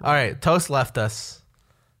 All right, Toast left us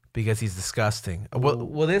because he's disgusting.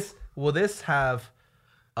 Will this have?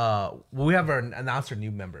 Will we have announced our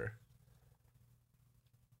new member?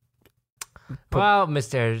 Well,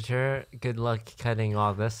 Mr. Editor, good luck cutting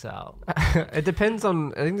all this out. It depends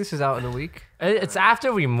on. I think this is out in a week. It's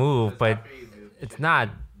after we move, but it's not.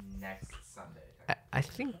 Next Sunday. I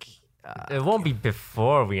think. It won't be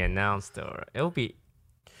before we announce, though. It'll be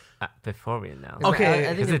before we announce. Okay,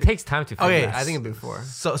 I think Because it takes time to figure Okay, out. I think before.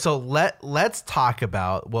 So let's talk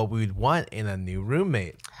about what we'd want in a new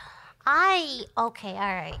roommate. Okay,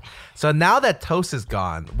 all right. So now that Toast is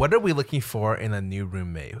gone, what are we looking for in a new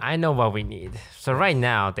roommate? I know what we need. So right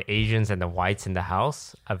now, the Asians and the whites in the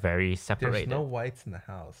house are very There's separated. no whites in the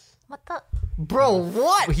house. What the? Bro,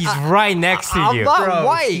 what? He's right next to I'm you. not Bro,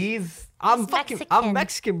 white. he's I'm Mexican.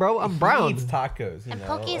 Mexican, bro. I'm brown. Eats tacos. You And know?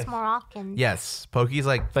 Pokey is like- Moroccan. Yes, Pokey's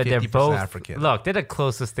like But 50% they're both African. Look, they're the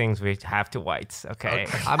closest things we have to whites. Okay.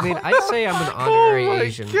 I mean, I'd say I'm an honorary my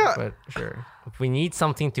Asian, God. but sure. We need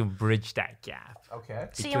something to bridge that gap. Okay.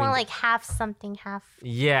 So you want like half something, half.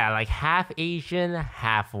 Yeah, like half Asian,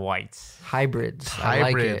 half whites. Hybrids.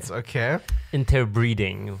 Hybrids. I like Okay.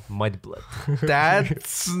 Interbreeding, mudblood.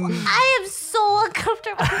 That's I am so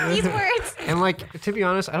uncomfortable with these words. it. And like, to be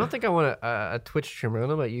honest, I don't think I want a Twitch streamer. I don't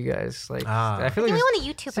know about you guys. Like, I feel I like think we want a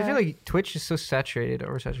I YouTuber. feel like Twitch is so saturated,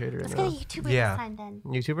 oversaturated right Let's now. get a YouTuber Yeah. this time then.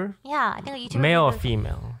 YouTuber? Yeah, I think a YouTuber. Male or would be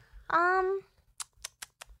female?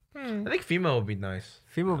 I think female would be nice.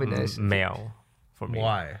 Female would be nice. Male for me.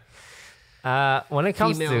 Why? When it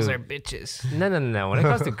comes Females to are bitches. no. When it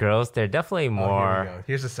comes to girls, they're definitely Here we more. go.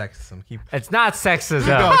 Here's the sexism. Keep It's not sexism.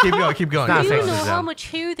 going. Keep going. Keep going. Not Do you know sexism. how much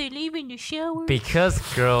hair they leave in the shower? Because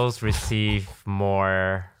girls receive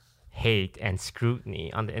more hate and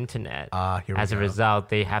scrutiny on the internet. Here we As a go. result,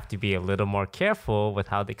 they have to be a little more careful with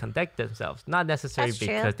how they conduct themselves. Not necessarily That's true.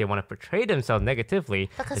 because they want to portray themselves negatively.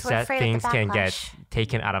 Because it's we're that afraid of the things can get backlash.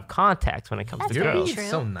 taken out of context when it comes That's to You're very girls. being true.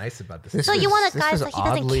 so nice about this. This So you was- want a this guy was so he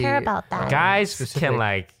doesn't oddly, care about that. Guys specific. can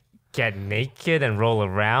like get naked and roll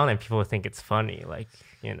around, and people think it's funny. Like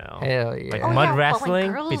Hell yeah. like Oh, mud yeah, wrestling but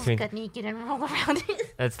when girls between. get naked and roll around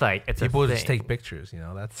it. It's like it's People a just thing. take pictures. You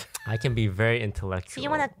know, that's I can be very intellectual. So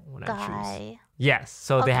you want a when I choose. guy. Yes,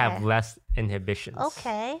 so they have Okay. less inhibitions.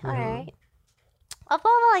 Okay, Mm-hmm. all right. Above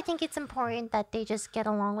all, I think it's important that they just get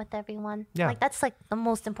along with everyone. Yeah. Like that's like the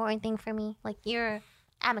most important thing for me. Like you're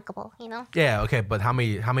amicable, you know? yeah. Okay, but how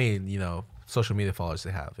many social media followers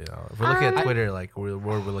they have? You know, if we're looking at Twitter, like we're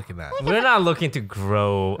looking at. We're not looking to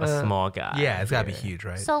grow a small guy. Yeah, it's gotta be huge,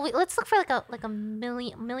 right? So let's look for like a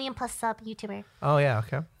million plus sub YouTuber. Oh yeah.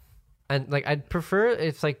 Okay. And like, I'd prefer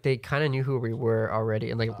if like they kind of knew who we were already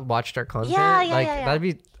and like watched our content. Yeah, yeah, like yeah, yeah. that'd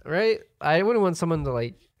be right. I wouldn't want someone to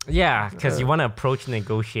like. Yeah, because you want to approach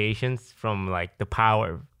negotiations from like the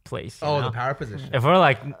power place. you know? the power position. If we're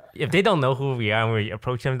like, if they don't know who we are and we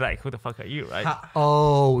approach them, like, who the fuck are you, right?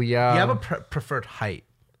 Oh yeah. You have a preferred height.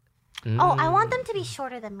 Oh, I want them to be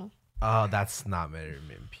shorter than me. Oh, that's not many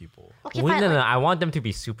people. Okay, We, fine. no, like- I want them to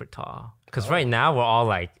be super tall. Because right now we're all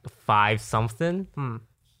like 5 something.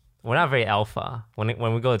 We're not very alpha. When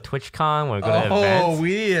we go to TwitchCon, when we go to events. we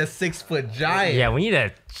need a 6-foot giant. Yeah, we need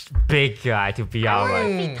a big guy to be I our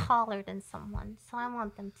want like. to be taller than someone, so I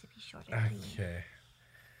want them to be shorter than me. Okay.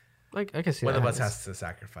 Like I can see One that. of us has to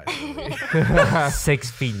sacrifice.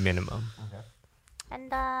 6 feet minimum.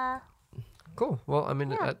 And Cool. Well, I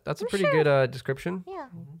mean, Yeah, that's a I'm pretty sure. good description. yeah,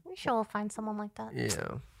 I'm sure we'll find someone like that.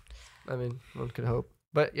 Yeah. I mean, one could hope.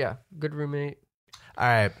 But yeah, good roommate. All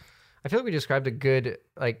right. I feel like we described a good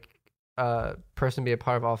like person to be a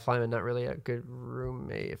part of offline and not really a good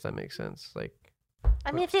roommate, if that makes sense. Like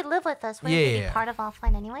I mean, if they live with us, wouldn't Yeah, they yeah. be part of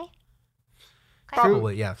offline anyway? Okay.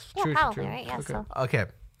 Probably yes. Yeah, True, probably, true. right? Yeah, Okay. so Okay.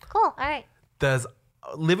 cool. All right. Does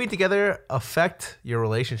living together affect your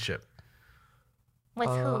relationship? With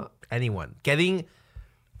who? Anyone getting?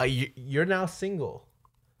 You're now single.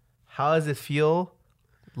 How does it feel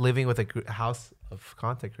living with a house of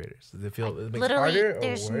content creators? Does it feel it makes Literally, harder or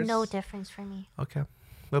there's worse? no difference for me. Okay.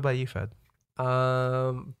 What about you, Fed?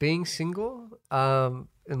 being single and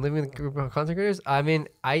living with a group of content creators. I mean,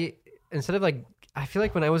 instead of like, I feel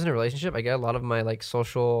like when I was in a relationship, I get a lot of my like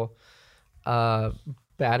social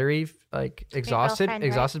battery like exhausted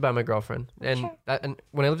girlfriend, right? by my girlfriend. And Sure. and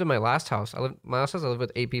when I lived in my last house, I lived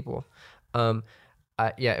with 8 people.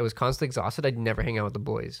 Yeah, it was constantly exhausted. I'd never hang out with the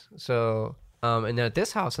boys. So and then at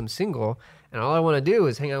this house, I'm single, and all I want to do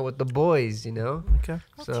is hang out with the boys. You know. Okay.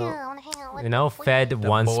 Me So- too. I want to hang out with You know, the Fed boys.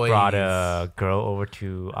 once boys. brought a girl over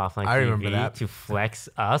to Offline I TV remember that. to flex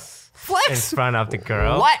us in front of the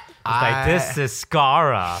girl. What? It's like, this is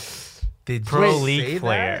Scara, Did pro you say league that?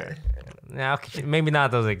 player. Now, maybe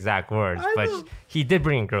not those exact words, but he did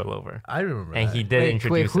bring a girl over. I remember. And that. he did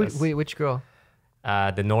introduce us. Wait, which girl?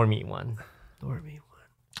 The normie one. Normie one.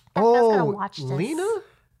 That girl's gonna watch this. Lena?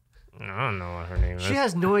 I don't know what her name is. She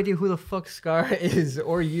has no idea who the fuck Scar is,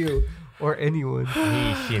 or you, or anyone.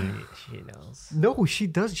 she knows. No, she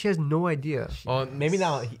does. She has no idea. Well, maybe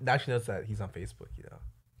now she knows that he's on Facebook. You know.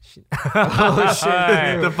 Oh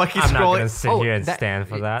shit! The fucking I'm not scrolling. gonna sit Oh, here and that- stand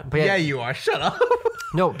for that. But Yeah, you are. Shut up.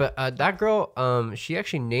 no, but that girl, she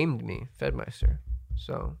actually named me Fedmeister.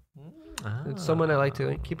 So it's someone I like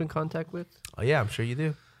to keep in contact with. Oh yeah, I'm sure you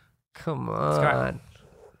do. Come Scar. on.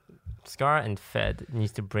 Scar and Fed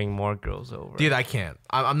needs to bring more girls over. Dude, I can't.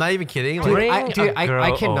 I'm not even kidding. Dude, Like, Bring a I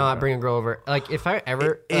girl cannot over. bring a girl over. Like, if I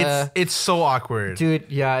ever, it's so awkward. dude,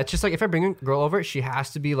 yeah, it's just like if I bring a girl over, she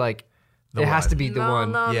has to be like It has to be the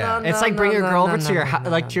one. Yeah. It's like bring your girl over to your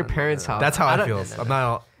to your parents' house. That's how I don't- feel. I'm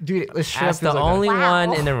not. Dude, let's As the only Wow.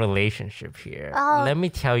 one in a relationship here, Oh, let me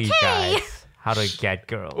tell you guys how to get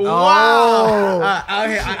girls. Wow.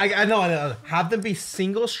 Okay, I know. Have them be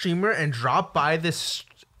single streamer and drop by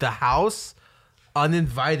the house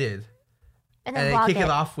uninvited, and and then then vlog kick it. it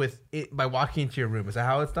off with it by walking into your room. Is that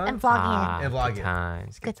how it's done? And vlogging it. And vlog good it.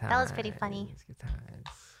 times. Good Good- times. that was pretty funny. Good times.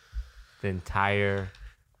 The entire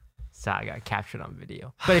saga captured on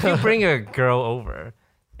video. But if you bring a girl over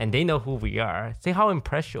and they know who we are, see how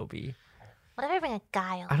impressed she'll be. What if I bring a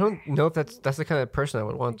guy over? I don't know if that's the kind of person I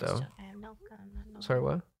would want though. No. Sorry,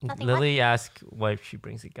 what? Nothing. Lily asked what if she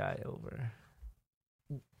brings a guy over.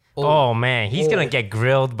 Oh man, he's gonna get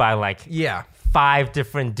grilled by like Yeah. 5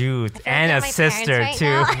 different dudes I feel like and they're a my sister parents too.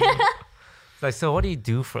 right now. It's like, so what do you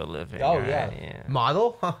do for a living? Oh Right? yeah.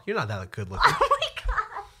 Model? Huh, you're not that good looking. Oh my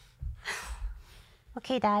god.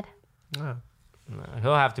 Okay, Dad. Yeah. No,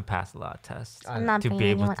 he'll have to pass a lot of tests I'm not to bringing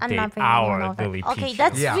be able anyone. to I'm date not bringing anyone our over. Lily Okay, Peaches.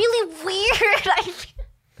 that's Yeah. really weird.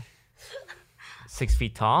 6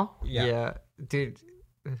 feet tall. Yeah, dude.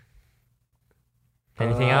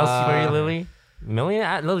 Anything else for you, Lily?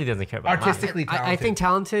 Million? Lily doesn't care about Artistically talented. I think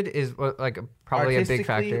talented is like probably a big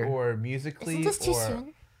Artistically factor. or musically. Isn't this too or...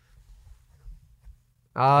 soon?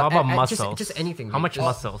 How about Just- muscles? Just anything. How dude. much Just-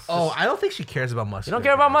 muscles? Oh, I don't think she cares about muscles. You don't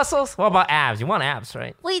care about muscles? What about abs? You want abs,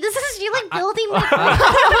 right? Wait, this is you like building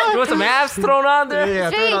my. You want some abs thrown on there? Yeah,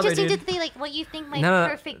 It's throw very it on there, interesting to dude. think like what you think my No,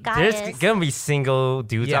 perfect guy there's is. gonna be single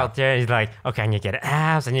dudes Yeah. out there. He's like, okay, I need to get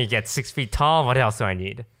abs. I need to get 6 feet tall. What else do I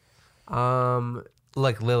need?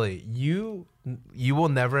 Like Lily, you will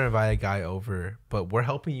never invite a guy over, but we're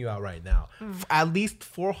helping you out right now. At least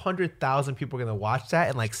 400,000 people are gonna watch that,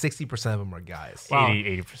 and like 60% of them are guys.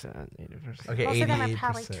 80%. Okay, Most of them are 88%.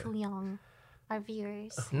 probably too young. Our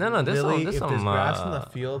viewers. No, this Lily, this if there's some. grass in the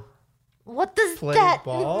field, What does play that?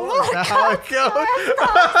 ball. Is that how it goes?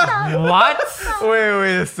 What?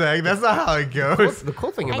 Wait a sec. That's not how it goes. The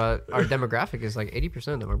cool thing about our demographic is like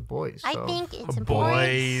 80% of them are boys. I so- think it's important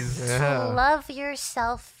Boys. to Yeah. love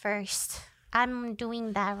yourself first. I'm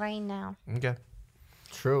doing that right now. Okay.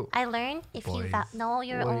 True. I learned if you Boys. know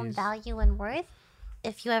your own Boys. value and worth,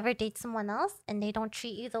 if you ever date someone else and they don't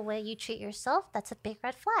treat you the way you treat yourself, that's a big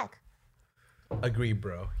red flag. Agree,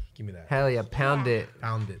 bro. Give me that. Hell yeah, pound it.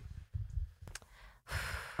 Pound it.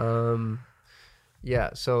 Yeah.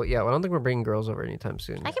 So yeah, well, I don't think we're bringing girls over anytime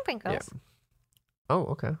soon. I can bring girls Oh,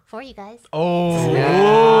 okay. for you guys. Oh. See,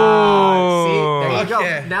 there you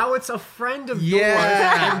Okay. go. Now it's a friend of Yeah.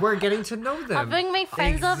 yours, and we're getting to know I'll them. bring my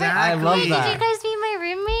friends over. Exactly. I love Wait, that. did you guys be my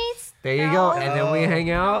roommates? There you go, and then we hang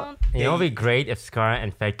out. No. You know, it'd be great if Scar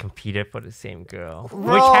and Fed competed for the same girl, which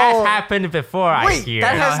Bro. has happened before. I Wait, hear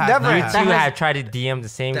that has has never. not you happened. that two has- have tried to DM the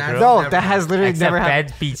same That- girl. No, Never that has literally Except never happened.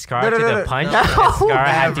 Fed beat Scar No, no, to no, the no. punch, No, and Scar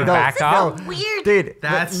had to never. back So off. weird. Dude,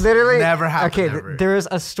 That's literally never happened Okay, ever. there is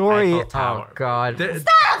a story. Eiffel Tower. Oh God.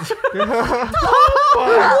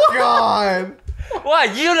 Oh God.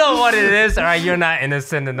 What? You know what it is, all right? You're not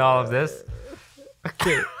innocent in all of this.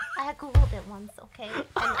 Okay. I had googled it once, okay, and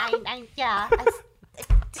I yeah.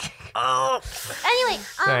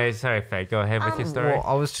 Anyway, Sorry, Fed. Go ahead with your story. Well,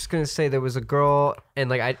 I was just gonna say there was a girl, and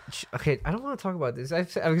like okay, I don't want to talk about this. I've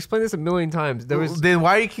explained this a million times. There was Then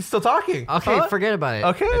why are you keep still talking? okay, Huh? forget about it.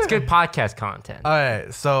 Okay. It's good podcast content. All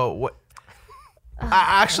right. So what?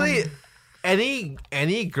 Actually,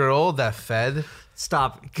 any girl that Fed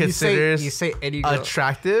Stop. considers you say any girl.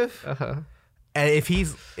 attractive, Uh-huh. and if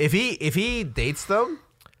he dates them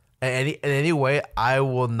in any way, I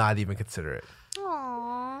will not even consider it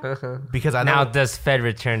aww. Uh-huh. because I Now, know. does Fed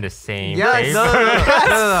return the same? Yes.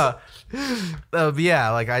 favor? No. Yeah,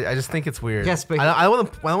 like I just think it's weird. Yes, but- I don't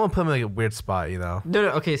want to put him in like a weird spot, you know. No.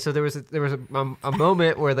 Okay, so there was a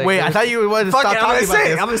moment where they Wait, I thought you wanted to Fuck stop it, talking I'm about gonna say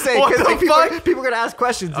this. it. I'm gonna say it What because the fuck? people are gonna ask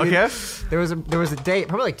questions. Dude. Okay. There was a date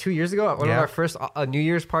probably like 2 years ago at one of Yeah. our first New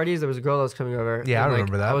Year's parties. There was a girl that was coming over. Yeah, I and, like,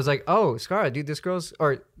 remember that. I was like, oh, Scar, dude, this girl's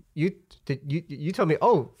you told me,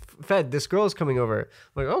 oh, Fed, this girl's coming over.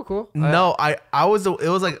 I'm like, oh, cool. No, I was. It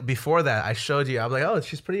was like before that. I showed you. I was like, oh,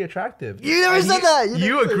 she's pretty attractive. You never And said that. You You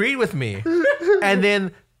never said- agreed with me, and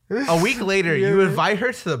then a week later, you invite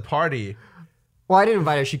her to the party. Well, I didn't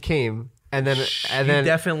invite her. She came, and then You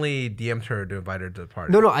definitely DM'd her to invite her to the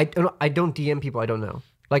party. no, I don't DM people I don't know.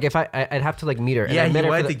 Like if I'd have to like meet her. And Yeah, I you met her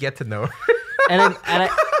for wanted the- to get to know her. and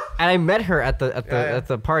I met her at the Yeah. at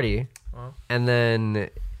the party, and then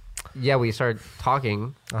we started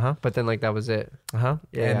talking. Uh-huh. But then like that was it. Yeah.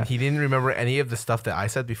 Yeah. And he didn't remember any of the stuff that I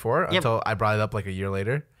said before until I brought it up like a year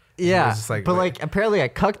later. Yeah, was just like, but wait. like apparently I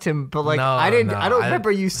cucked him. But like No, I didn't. no, I don't I-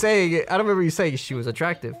 remember you saying it. I don't remember you saying she was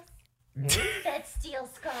attractive. That's Feel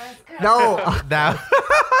scars, girl. No. That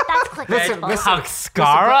That's clickbait.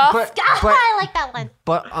 Huxcara? But I like that one.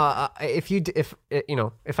 But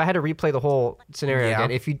if I had to replay the whole scenario Yeah.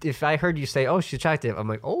 again, if I heard you say, "Oh, she's attractive," I'm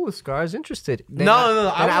like, "Oh, Scar's interested." Then no.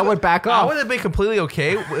 Then I would back I off. would have been completely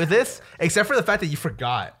okay with this, except for the fact that you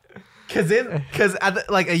forgot. Because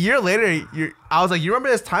like a year later, I was like, "You remember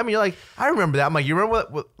this time?" And you're like, "I remember that." I'm like, "You remember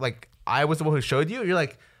what like I was the one who showed you?" You're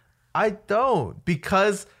like, "I don't,"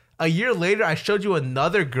 because a year later I showed you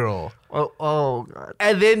another girl, Oh God.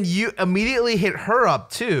 and then you immediately hit her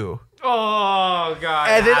up too. Oh god.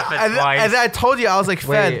 And then, happened and, then, twice. and then I told you, I was like,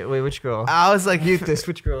 Fed. Wait, which girl? I was like, Mute this.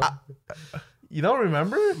 Which girl? you don't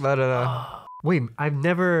remember? No. Wait, I've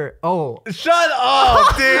never. Oh, Shut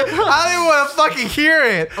up, dude. I don't even want to fucking hear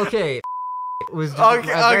it. okay. It was just Okay,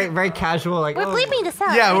 very, okay. very casual. Like, We're oh, bleeping this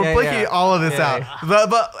out. Yeah, we're Yeah, blinking yeah. all of this Yeah, out.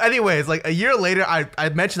 But anyways, like a year later, I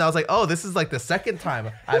mentioned, I was like, oh, this is like the second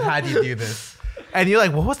time I've had you do this. And you're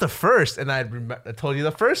like, what was the first? And I told you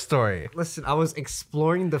the first story. Listen, I was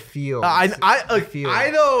exploring the field. I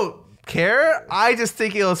field. don't care. I just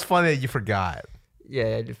think it was funny that you forgot.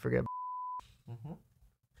 Yeah, I did forget.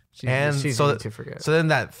 And she's so easy to forget. So then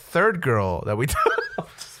that third girl that we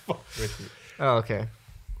Oh, okay.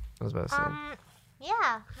 I was about to say.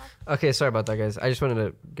 Yeah. Okay, sorry about that, guys. I just wanted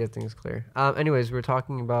to get things clear. Anyways, we were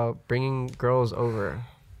talking about bringing girls over.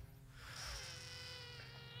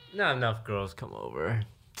 Not enough girls come over.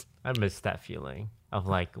 I miss that feeling of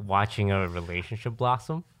like watching a relationship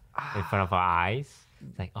blossom in front of our eyes.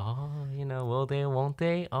 It's like, oh, will they, won't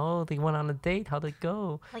they? Oh, they went on a date. How'd it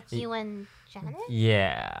go? Like you and Janet?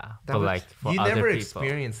 Yeah, but was- like for you other never people.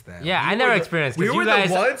 experienced that. Yeah, We I never were experienced. We 'cause were you guys,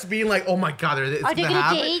 the ones being like, oh my god, it's Are they gonna gonna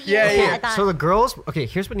happen. date you? Yeah, Okay, yeah. I thought- So the girls, okay,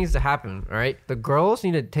 here's what needs to happen, all right? The girls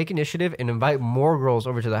need to take initiative and invite more girls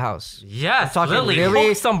over to the house. Yes, I'm talking Lily, really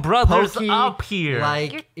hook some brothers Pokey, up here.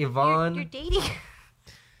 Like Yvonne. You're dating.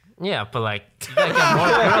 Yeah, but like, you gotta get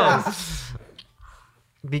more girls.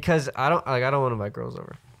 Because I don't want to invite girls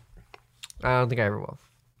over. I don't think I ever will.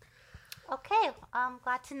 Okay, I'm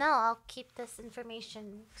glad to know. I'll keep this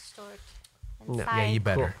information stored inside Yeah, you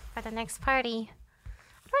better. for the next party.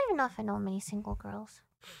 I don't even know if I know many single girls.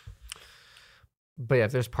 But yeah,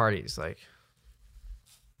 if there's parties, like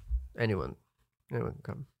anyone can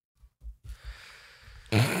come.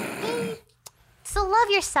 So love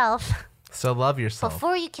yourself So love yourself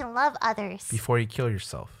before you can love others. before you kill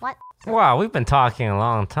yourself. What? Wow, we've been talking a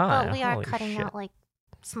long time. But we are Holy cutting shit. out like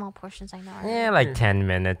small portions. I know. already. Yeah, like 10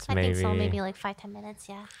 minutes I maybe. think so. Maybe like 5-10 minutes.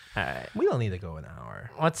 Yeah. Alright. We don't need to go an hour.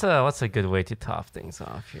 What's a good way to top things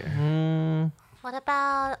off here? What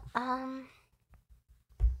about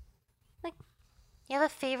like, you have a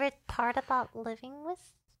favorite part about living with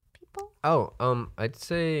people? Oh, I'd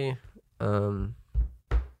say, oh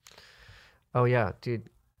yeah, dude,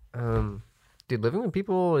 living with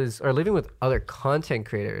people or living with other content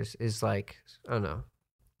creators is like, I don't know.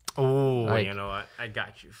 Oh, Like- you know what? I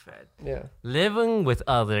got you, Fed. Yeah. Living with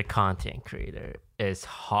other content creator is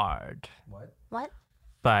hard, What?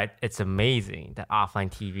 but it's amazing that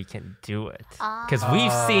offline TV can do it. Because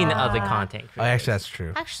we've seen other content Oh, creators. actually, that's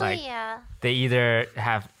true. Actually, Like- yeah. They either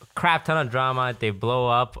have crap ton of drama, they blow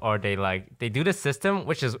up, or they do the system,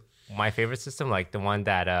 which is my favorite system, like the one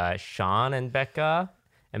that Sean and Becca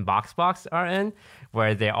and Boxbox are in,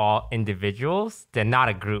 where they're all individuals. They're not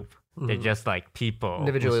a group. They're just like people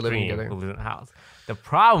Individually who living stream, together. who live in the house. The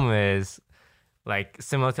problem is, like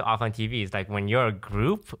similar to offline TV, is like when you're a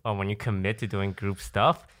group or when you commit to doing group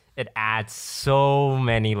stuff, it adds so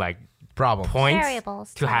many like Problem. points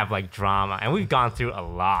Variables, to yeah. have like drama, and we've gone through a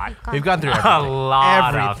lot. We've gone through A everything.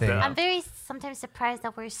 lot of Everything. them. I'm very sometimes surprised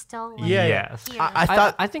that we're still like, Yeah, Yes. here. I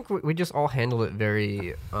thought I think we just all handle it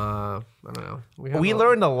very, I don't know. we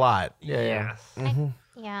learned a lot. Yeah. Yes.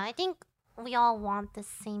 Yeah, I think we all want the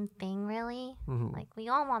same thing, really. Mm-hmm. Like, we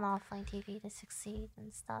all want offline TV to succeed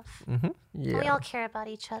and stuff. Yeah. We all care about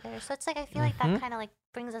each other. So it's like, I feel like that kind of like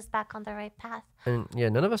brings us back on the right path. And yeah,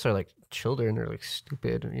 none of us are like children or like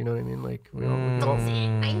stupid. You know what I mean? Like, we all,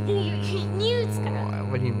 I knew you were getting news, girl.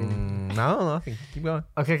 what do you mean? No, nothing. Keep going.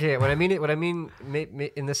 Okay. What I mean,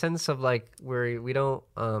 in the sense of like we don't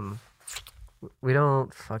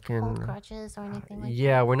fucking. Hold grudges or anything like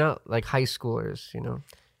Yeah, we're not like high schoolers, you know.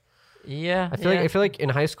 Yeah. I feel like in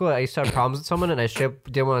high school I used to have problems with someone and I straight up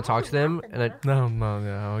didn't want to talk to them and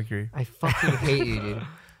No, I agree. I fucking hate you, dude.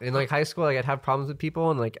 In like high school, like I'd have problems with people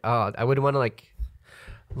and like I wouldn't want to like.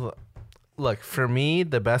 Look, for me,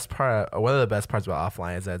 the best part, or one of the best parts about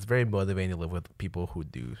offline is that it's very motivating to live with people who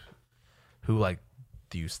like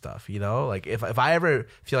do stuff. You know, like if I ever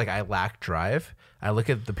feel like I lack drive, I look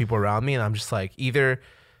at the people around me and I'm just like, either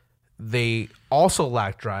they also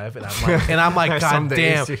lack drive, and I'm like, God Some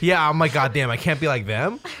damn, days. yeah, I'm like, God damn, I can't be like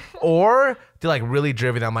them, or they're like really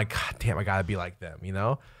driven. I'm like, God damn, I gotta be like them, you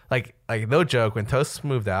know? Like no joke, when Toast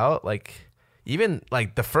moved out, like even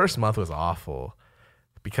like the first month was awful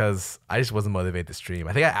because I just wasn't motivated to stream.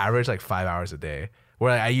 I think I averaged like 5 hours a day,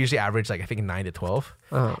 where I usually average like I think 9 to 12.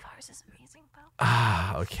 5 hours is amazing, bro.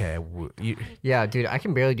 Ah, okay. Yeah, dude, I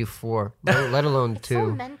can barely do 4, let alone It's so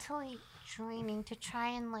 2. mentally draining to try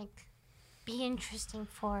and like be interesting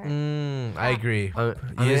for. I agree.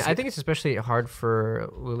 I think it's especially hard for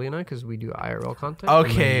Lily and I because we do IRL content.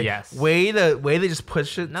 Okay. Yes. Way to just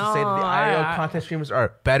push it to say that the IRL content streamers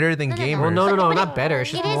are better than gamers. Well, no, But not better. It's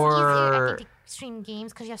It just is easier, I more. think, to stream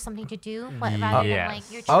games because you have something to do, but rather Yes. than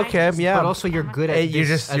like you're trying Okay, to just yeah. But also, you're good at. Hey, you're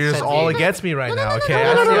this- just at set all games. against me right now. Okay.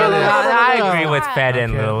 no, no, I see no, how no, they- no, no. I agree with Fed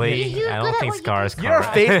and Okay. Lily. You're I good don't at think what you Scar is do. You're a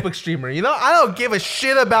correct. Facebook streamer. You know, I don't give a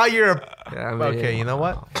shit about your. Yeah, I mean, Okay, you know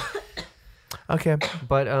what? Okay.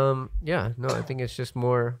 But yeah, no, I think it's just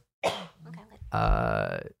more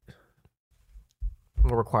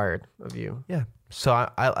more required of you. Yeah. So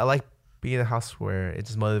I like being in a house where it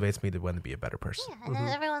just motivates me to want to be a better person. Yeah, and then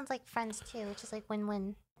everyone's like friends too, which is like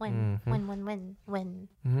win-win, win.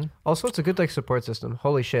 Also, it's a good like support system.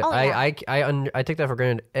 Holy shit, Oh, yeah. I take that for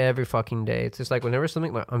granted every fucking day. It's just like whenever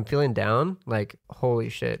something like I'm feeling down, like holy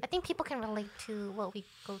shit. I think people can relate to what we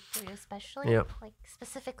go through, especially Yep. like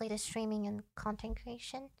specifically to streaming and content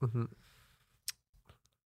creation. Mhm.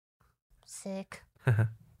 Sick.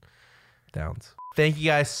 Downs. Thank you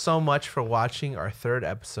guys so much for watching our 3rd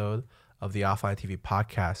episode of the Offline TV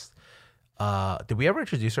podcast. Did we ever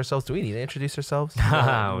introduce ourselves? Do we need to introduce ourselves? we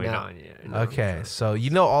No. don't. Yeah. Okay, so you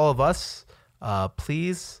know all of us.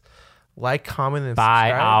 Please like, comment, and Buy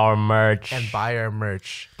subscribe, our merch. and buy our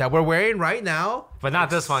merch that we're wearing right now. But not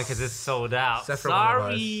this one because it's sold out. Except for one of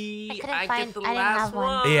us. Sorry. I couldn't get find- the I didn't last have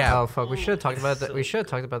one. Yeah, Oh fuck, we should have talked about that. We should have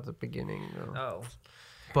talked about the beginning. Though. Oh.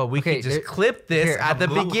 but we Okay, can just there- clip this Here, at the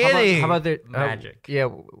how about- beginning. How about the Magic. Yeah,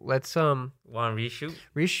 let's Want to reshoot?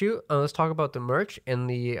 reshoot. Let's talk about the merch and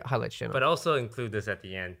the highlights channel. But also include this at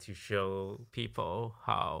the end to show people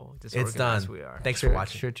how it's disorganized done. we are. Thanks Sure, for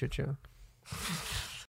watching. Sure.